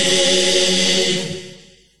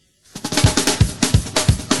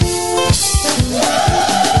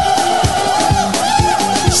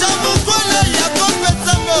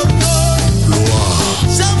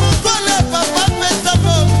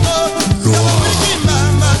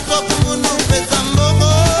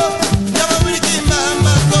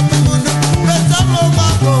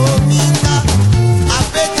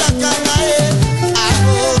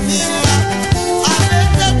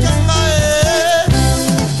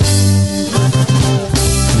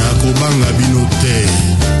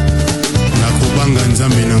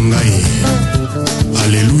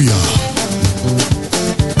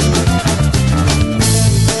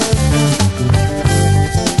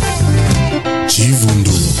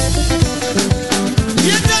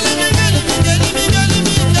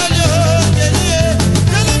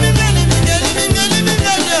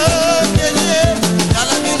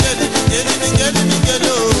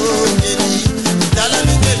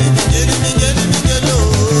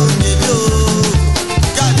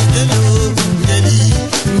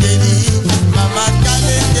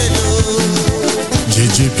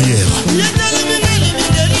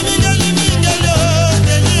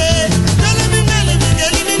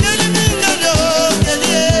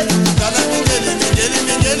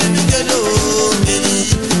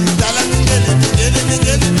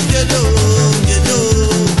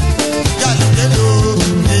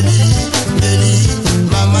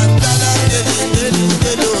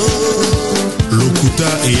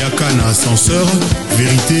 ascenseur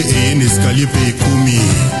vérité et un escalier pe koumi.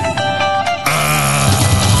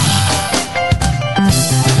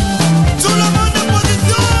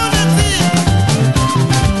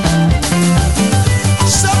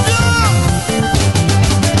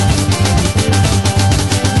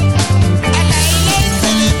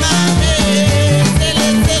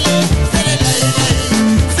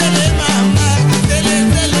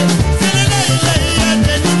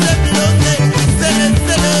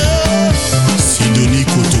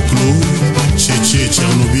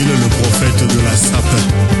 Tchernobyl, le prophète de la sape.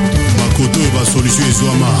 Makoto et ma solution est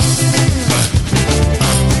Zouama.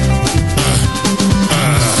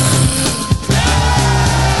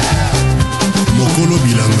 Mokolo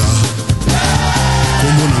Bilanga.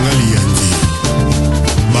 Kombo nanga liyandi.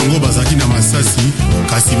 Bango bazaki na masasi,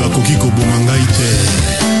 kasi bakoki koboma ngai te.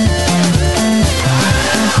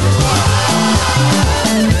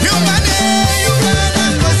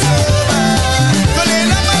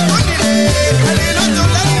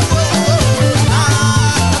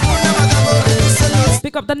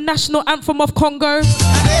 Pick up the national anthem of Congo.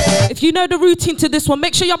 If you know the routine to this one,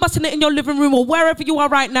 make sure you're busting it in your living room or wherever you are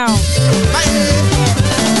right now.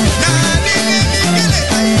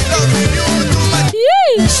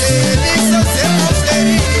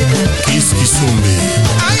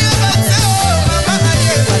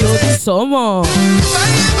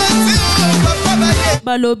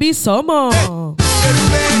 Balobi Somo.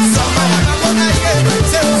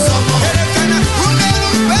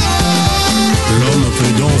 L'homme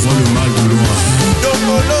prudent voit le mal de loin.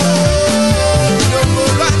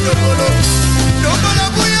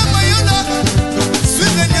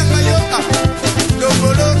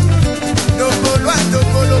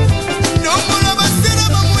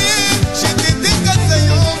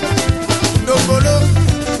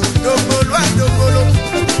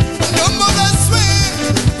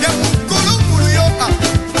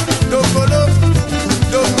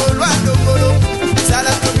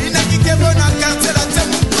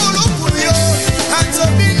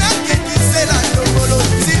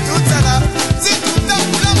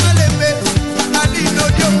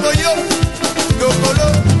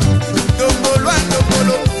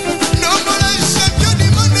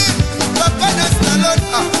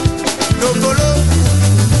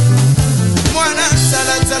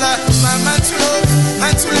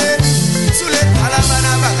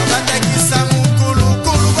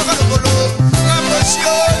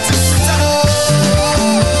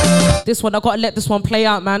 This one, I gotta let this one play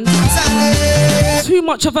out, man. Too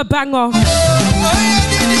much of a banger.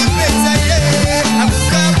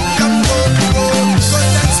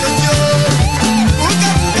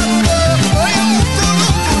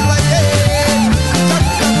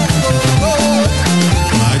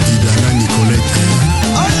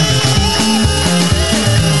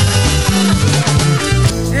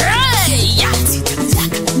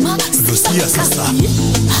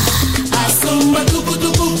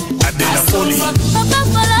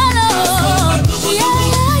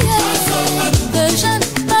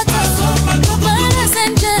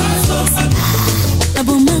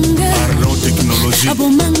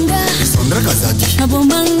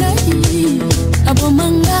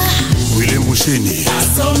 Willem Moucheni,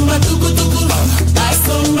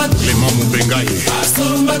 Clément Moubengaye,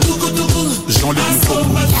 Jean-Luc Moukopo,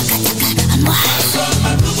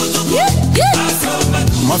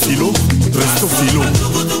 Ma Philo, Resto Philo,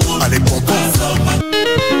 allez Pompon.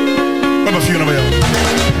 Pas ma fille, on va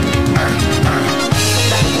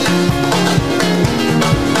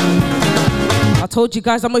I told you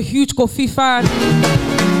guys I'm a huge Kofi fan.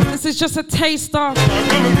 This is just a taster.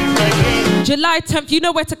 July 10th, you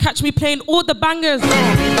know where to catch me playing all the bangers.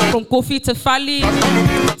 From Kofi to Fali,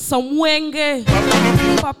 some Wenge,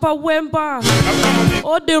 Papa Wemba,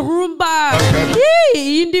 all the Rumba.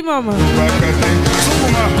 Yee, Indie Mama.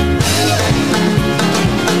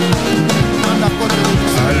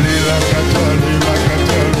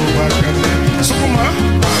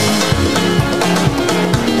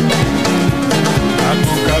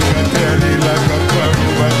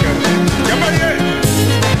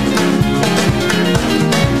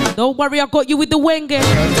 Don't worry, I got you with the Wenge.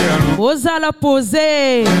 Ozala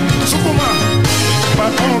pose.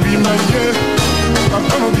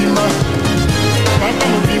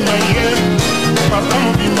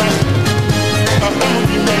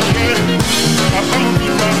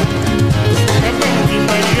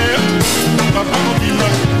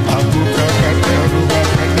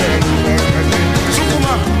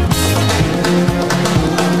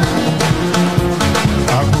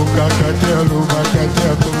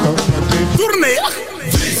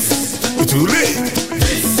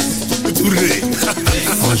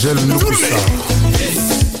 Angèle Noukoussa.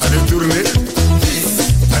 Allez tourner.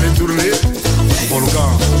 Allez tourner.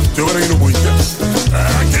 Volcan. Tu vas nous bouiller.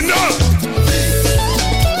 Kenda.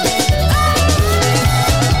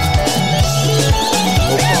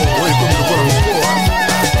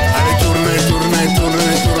 Allez tourner, tourner,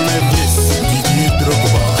 tourner, tourner, bis. Didier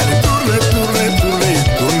Drogba. Allez tourner, tourner, tourner,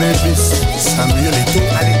 tourner, bis. Samuel Eto'o.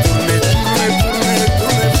 Allez tourner, tourner, tourner,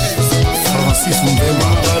 tourner, bis. Francis Mbemba.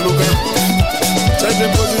 Balouga. Change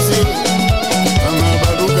position. Mama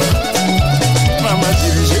Balouga. Mama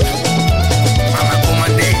dirige. Mama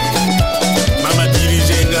commandé. Mama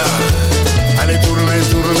dirige là. Allez tourner,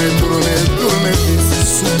 tourner, tourner, tourner, bis.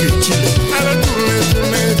 Souké Chile. Allez tourner,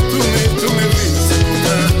 tourner, tourner, tourner, bis.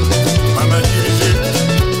 Mama dirige.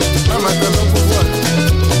 Mama dans le pouvoir.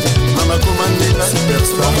 Mama commandé là.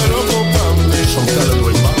 Superstar. Mama loco pambe. Chantal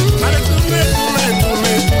Loemba. Allez tourner, tourner,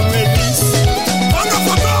 tourner, tourner, bis. Prends la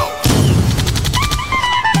photo.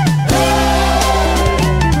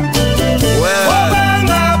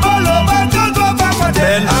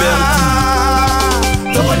 Ben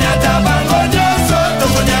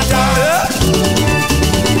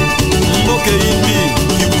Mboke Indi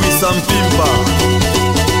Kibwisa Mpimba.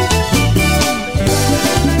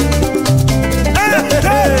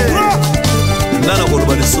 Nana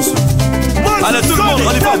Koloba de Soso. Allez tout le monde,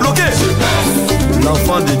 on y va bloquer.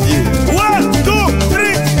 L'enfant de Dieu. 1, 2,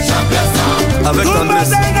 3. Avec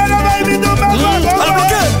Tendresse. Allez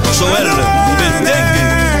bloquer. Joël Bendengue.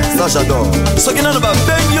 Ça j'adore. Ce qui n'a pas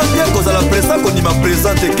bien bien cause à la présence qu'on y m'a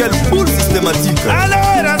présenté. Quelle boule systématique. Alors,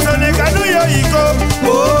 ah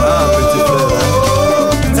petit frère.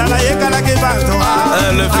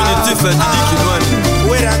 L'infinitif Didi Kinwani.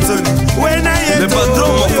 Le patron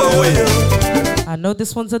Mofawe. I know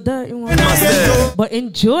this one's a dirty one, but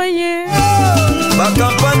enjoy it.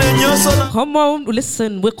 Come on,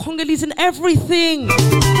 listen, we're Congolese in everything,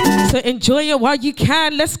 so enjoy it while you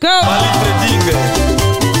can. Let's go.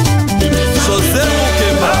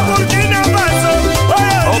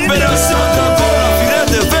 Opération Filet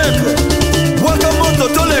de vaincre. Wakamoto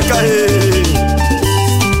Toleka.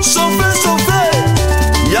 Chauffez, chauffez.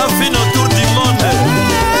 Y'a fini autour du monde.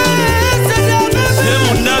 C'est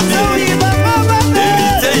mon avis.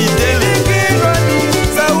 Hérité idéal.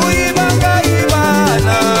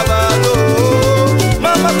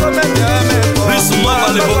 Plus moi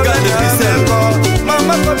par les vocales de Bruxelles.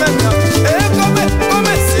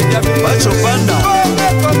 Pacho Panda.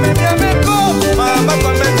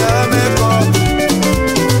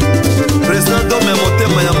 Président d'homme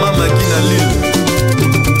motema ya mama kina Lille.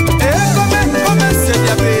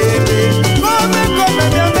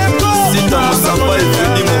 Sita Moussamba est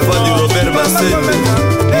venu mon fan du Robert Bassène.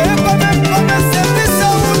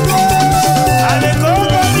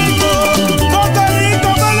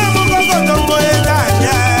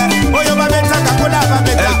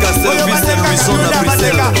 Elka service et Louison à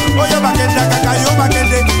Bruxelles.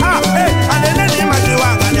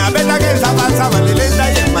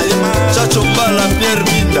 Chachomba la Pierre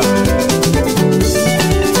Binda.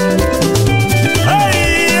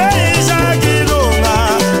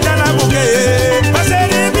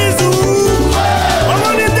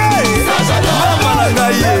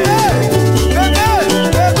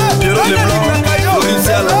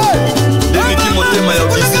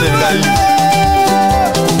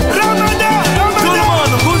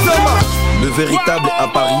 Le véritable à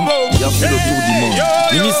Paris, il a fait le tour du monde.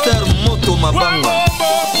 Ministère Moto Mabanga.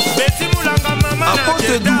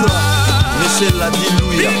 Apporte Doura, Michel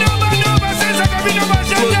Ladilouia.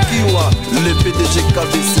 Kokiwa, le PDG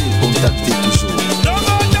KBC, contacté toujours.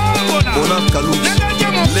 Bonan Kalou,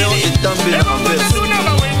 Léon Etambé Anvers,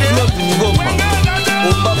 Claude Ngoma,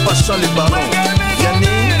 Omba Pacha le Baron,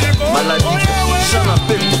 Yanné, Maladie, Jean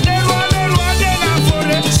Appel,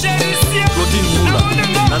 Claudine Moula,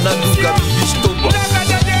 Nana Douga, Bibiche Toba,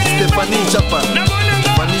 Stéphanie Japan,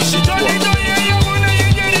 Fanny Chitoua,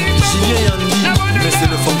 Julien Yandi, mais c'est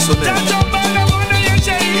le fonctionnaire.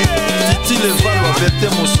 Titi Leval, Berthe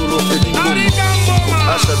Monsolo, Fédingo,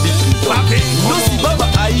 Achabit Pluton. Nossi Baba,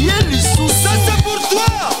 aïe Lissou, ça c'est pour toi.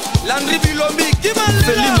 Landry Bilombi, qui m'a l'air.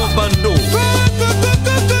 Félix Mobando,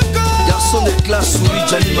 garçon de classe, Souris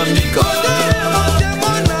Jali Mamika,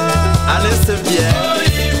 Alain Saint-Pierre,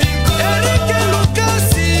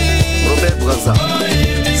 Robert Braza,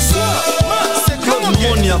 Claude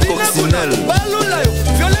Monia Coccinelle,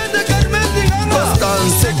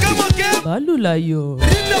 Balulayo,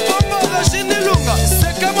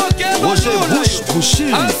 Roger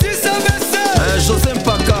Bouchir, José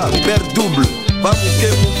Mpaka, Père Double, Babouké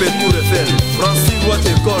Moupé Tour Eiffel, Francis Watt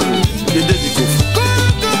École, Dédé Dikouf,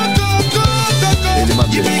 et les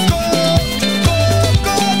Mabel.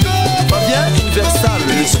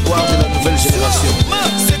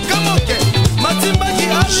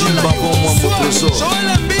 Gilles Babon, moi mon trésor.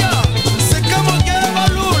 C'est comme un gars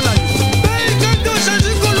balula.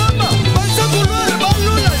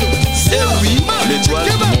 Eh oui,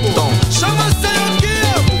 l'étoile montante.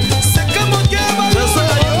 C'est comme un gars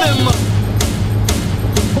balula.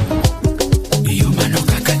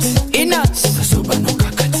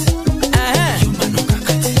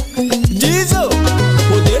 Dizo,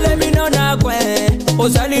 odele minona kwe,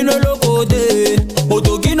 osali no lokote,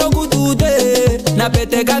 otokino kutude, na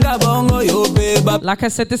pete kaka bongo yo beba. Like I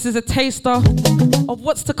said, this is a taster of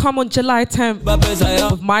what's to come on July 10th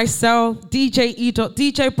with myself, DJ Edo,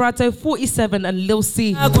 DJ Brado 47 and Lil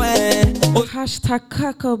C. Hashtag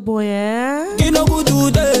Kaka Boy, eh? Kino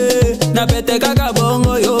kutude, na pete kaka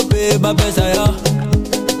bongo yo beba pesa ya.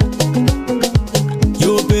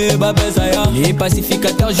 Les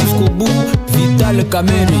pacificateurs jusqu'au bout, Vital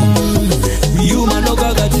Kameni. Yuma no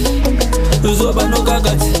gagati, Zoba no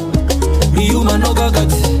gagati. Yuma no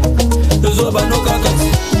gagati, Zoba no gagati.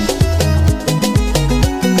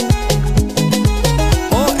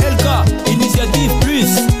 OLK, Initiative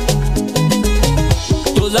Plus.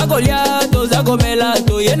 Toza Golia, Toza Gomela,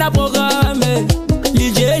 Toyena programme.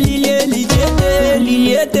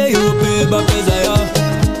 Liliete, Yope, Bapezaya.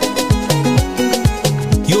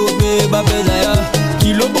 Bapezaya,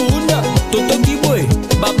 Kilo Bunda, Toto Kiboy,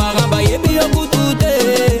 Babara Bayebi Okutute,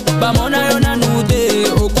 Bamona Yonanute,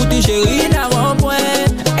 Okuti Chéri na rond-point,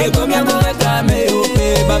 et combien vous réclamez, Yopé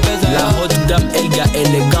Bapezaya. La haute dame Elga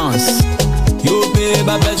Élégance. Yopé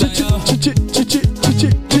Bapezaya.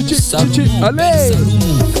 Allez!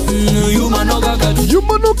 Yuma no Kakati.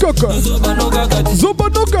 Yuma no Kaka. Zoba no Kakati. Zoba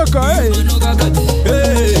no Kaka, hey!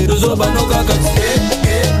 Zoba no Kakati.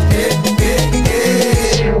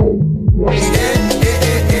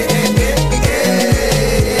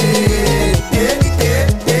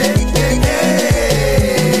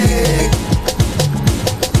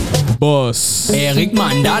 Boss Eric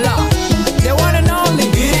Mandala, the one and only.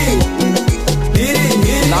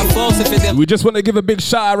 We just want to give a big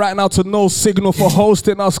shout out right now to No Signal for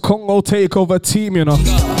hosting us Congo Takeover team, you know.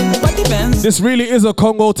 This really is a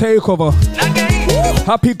Congo Takeover.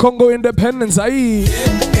 Happy Congo Independence, aye.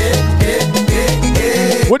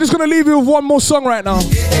 We're just gonna leave you with one more song right now.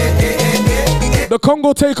 The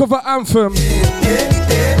Congo Takeover anthem.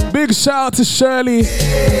 Big shout out to Shirley.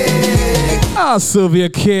 Sylvia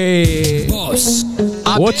K. Boss.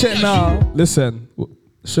 Watch it now. Listen,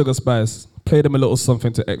 Sugar Spice, play them a little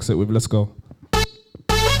something to exit with. Let's go.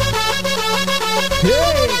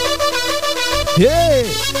 Yeah.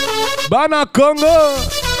 Bana Congo.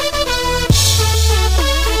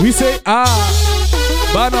 We say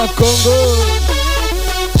Bana Congo.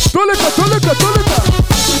 Tolika.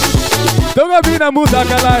 Toga bina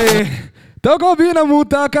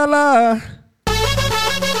mutakala.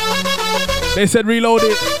 They said reload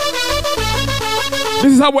it.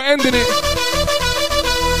 This is how we're ending it.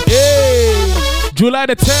 Yeah. July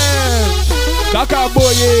the 10th. Kaka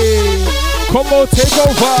Boy. Congo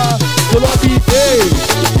Takeover.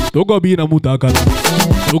 Togo bina mutakala.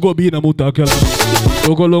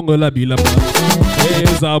 Togo longo la bilama.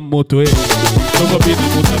 Eza moto. Togo bina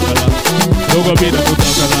mutakala.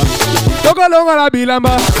 Togo longo la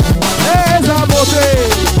bilama. Eza moto.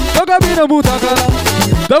 Togo bina mutakala.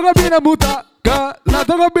 Togo bina mutakala.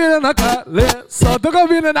 Togo bina nakale. So togo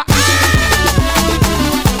bina na.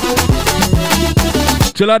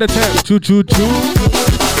 July the 10th. Choo.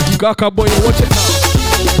 Kaka Boy, watch it now.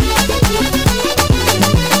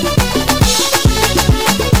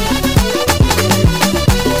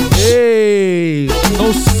 Hey,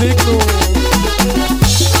 No Signal.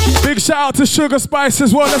 Big shout out to Sugar Spice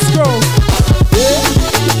as well. Let's go. Yeah.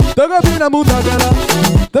 Toga bina mutakala.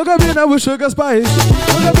 Toga bina with Sugar Spice.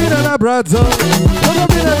 Toga bina na Brazzo. Toga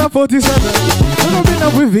bina na 47. Toga bina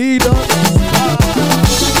with Vida.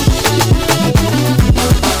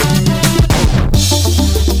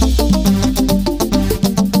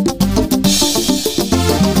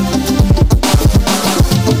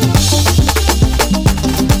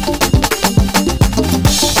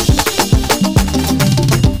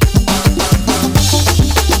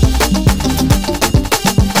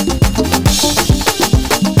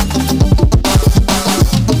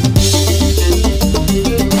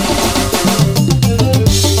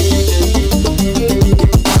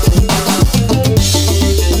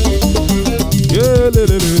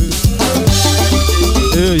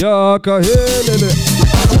 Yaka helele.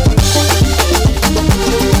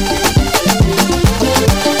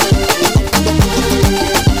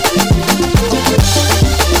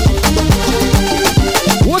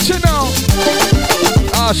 Watch it now.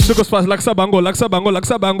 Sugar Spice, laksa bango.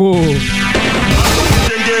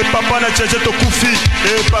 papa na cheche tokufi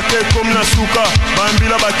epake kom na suka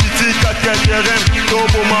bambila bakiti kati terrain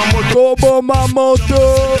toboma moto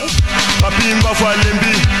papimba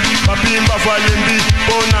valembi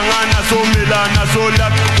ponanga nasomela nazola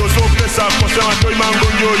tozopesa kosema toi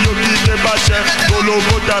mangonjo yokite bache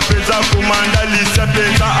kolobota peza komanda lisa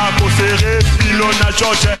peza akosere filo na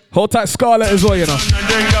choche. Hold tight Scarlet as well, you know.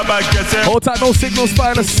 Hold tight No Signals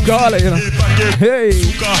Final Scarlet, you know. Hey.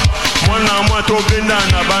 Mwana mwato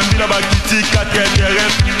bendana bambila bakiti kati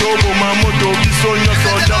terrain toboma moto biso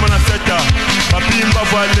nyoso jama na seta papimba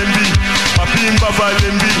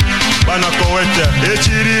valembi bana kowete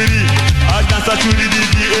echiriri adansa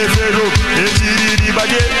chulididi evero echiriri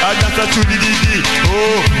bage adansa chulididi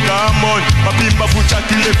oh come on papimba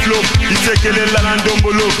fuchaki le flow isekele la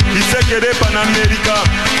ndombolo isekele pan America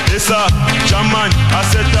esa jaman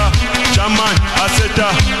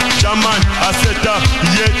aseta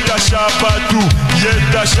yeta shabatu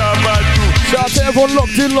shout out to everyone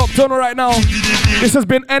locked on right now. This has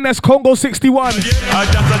been NS Congo 61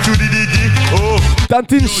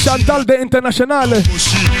 Tantin Chantal de Internationale.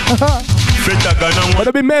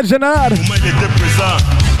 But be mercenaire.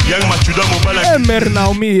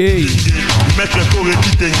 Now me, hey.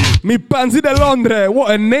 Mi Panzi de Londres.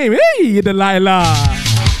 What a name, hey, Delilah.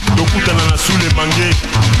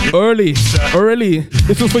 Early.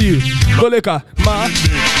 This is for you. Goleka, ma,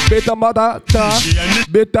 beta matata,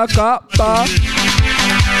 beta kapa.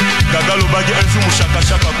 Gagalo bagi ensu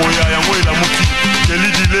mushaka boya yango ila muki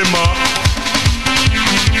keli dilema.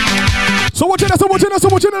 So what you know,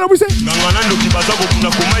 we say? Ganganando kibaza ko kuna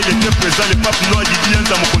koma ile te présent le pape no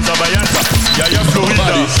adibianza mukonza bayanza. Yaya Florida,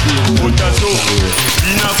 Kotazo,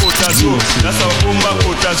 Ina Kotazo, Nasa Bomba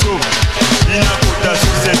Kotazo, Ina Kotazo,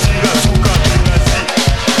 Setinga Suka Bengazi.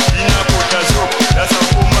 Ina Kotazo, Nasa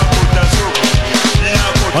Bomba Kotazo.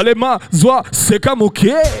 Alema zwa seka moke.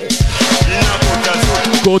 Ina Kotazo,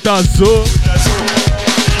 Kotazo.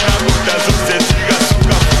 Ina Kotazo, Setinga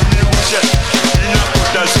Suka Bengazi.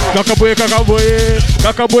 Kakaboye,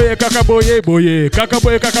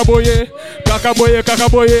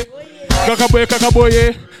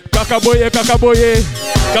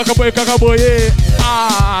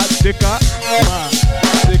 ah, seka,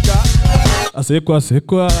 c'est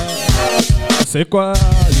quoi,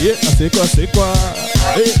 yeah, c'est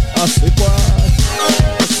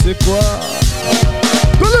quoi,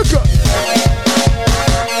 look.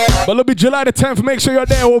 But it'll be July the 10th. Make sure you're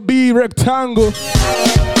there. Will be Rectangle.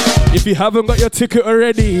 If you haven't got your ticket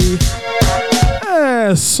already,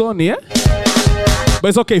 Sonny, eh? But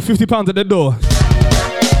it's okay. £50 at the door.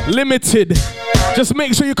 Limited. Just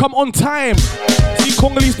make sure you come on time. See,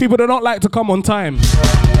 Congolese people do not like to come on time.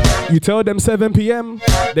 You tell them 7 p.m.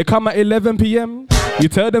 They come at 11 p.m. You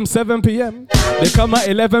tell them 7 p.m. They come at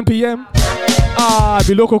 11 p.m. Ah,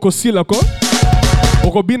 biloko kosila ko.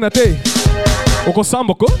 Oko binate. Oko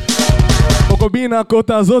samboko. Oko bina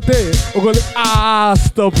kota zote. Oko ah,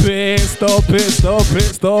 stop it.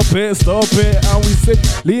 And we say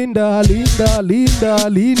Linda.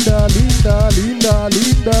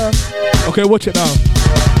 Okay, watch it now.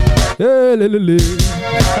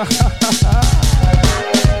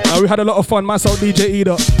 Now we had a lot of fun. Myself, DJ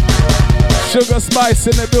Edo. Sugar Spice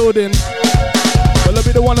in the building. But let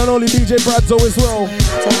me the one and only DJ Bradzo as well.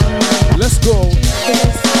 Let's go.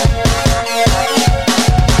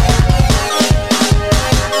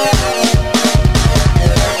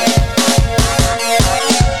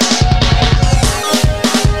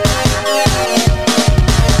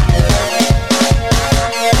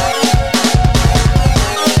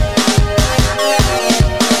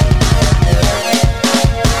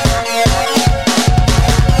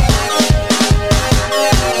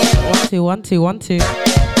 One, two.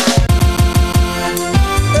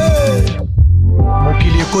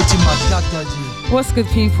 What's good,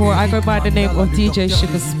 people? I go by the name of DJ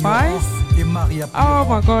Sugar Spice. Oh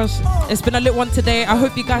my gosh, it's been a lit one today. I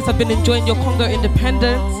hope you guys have been enjoying your Congo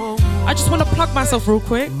independence. I just want to plug myself real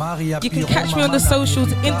quick. You can catch me on the socials,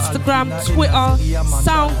 Instagram, Twitter,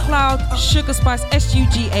 SoundCloud, Sugar Spice,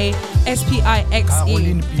 SUGASPIXE.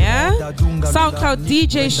 Yeah? SoundCloud,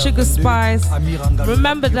 DJ Sugar Spice.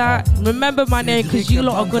 Remember that. Remember my name, because you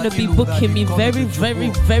lot are going to be booking me very, very,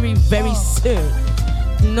 very, very soon.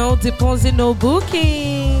 No deposit, no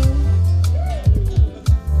booking.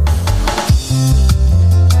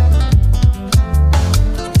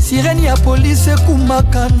 Sirène ya police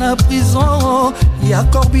ekumaka na prison ya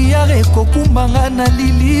corbillard ekokumbanga na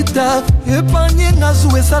lilita epanye nga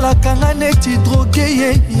zu esalaka nga neti droge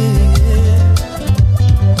ye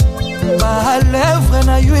balèvre lèvre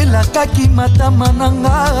na yo elakaki matama na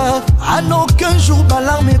nga. En aucun jour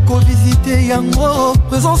balarme ekovisite yango.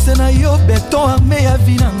 Présence na yo beton armé ya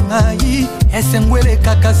vi na ngai. Esengwele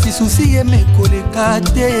kaka si susi emekoleka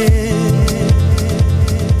te.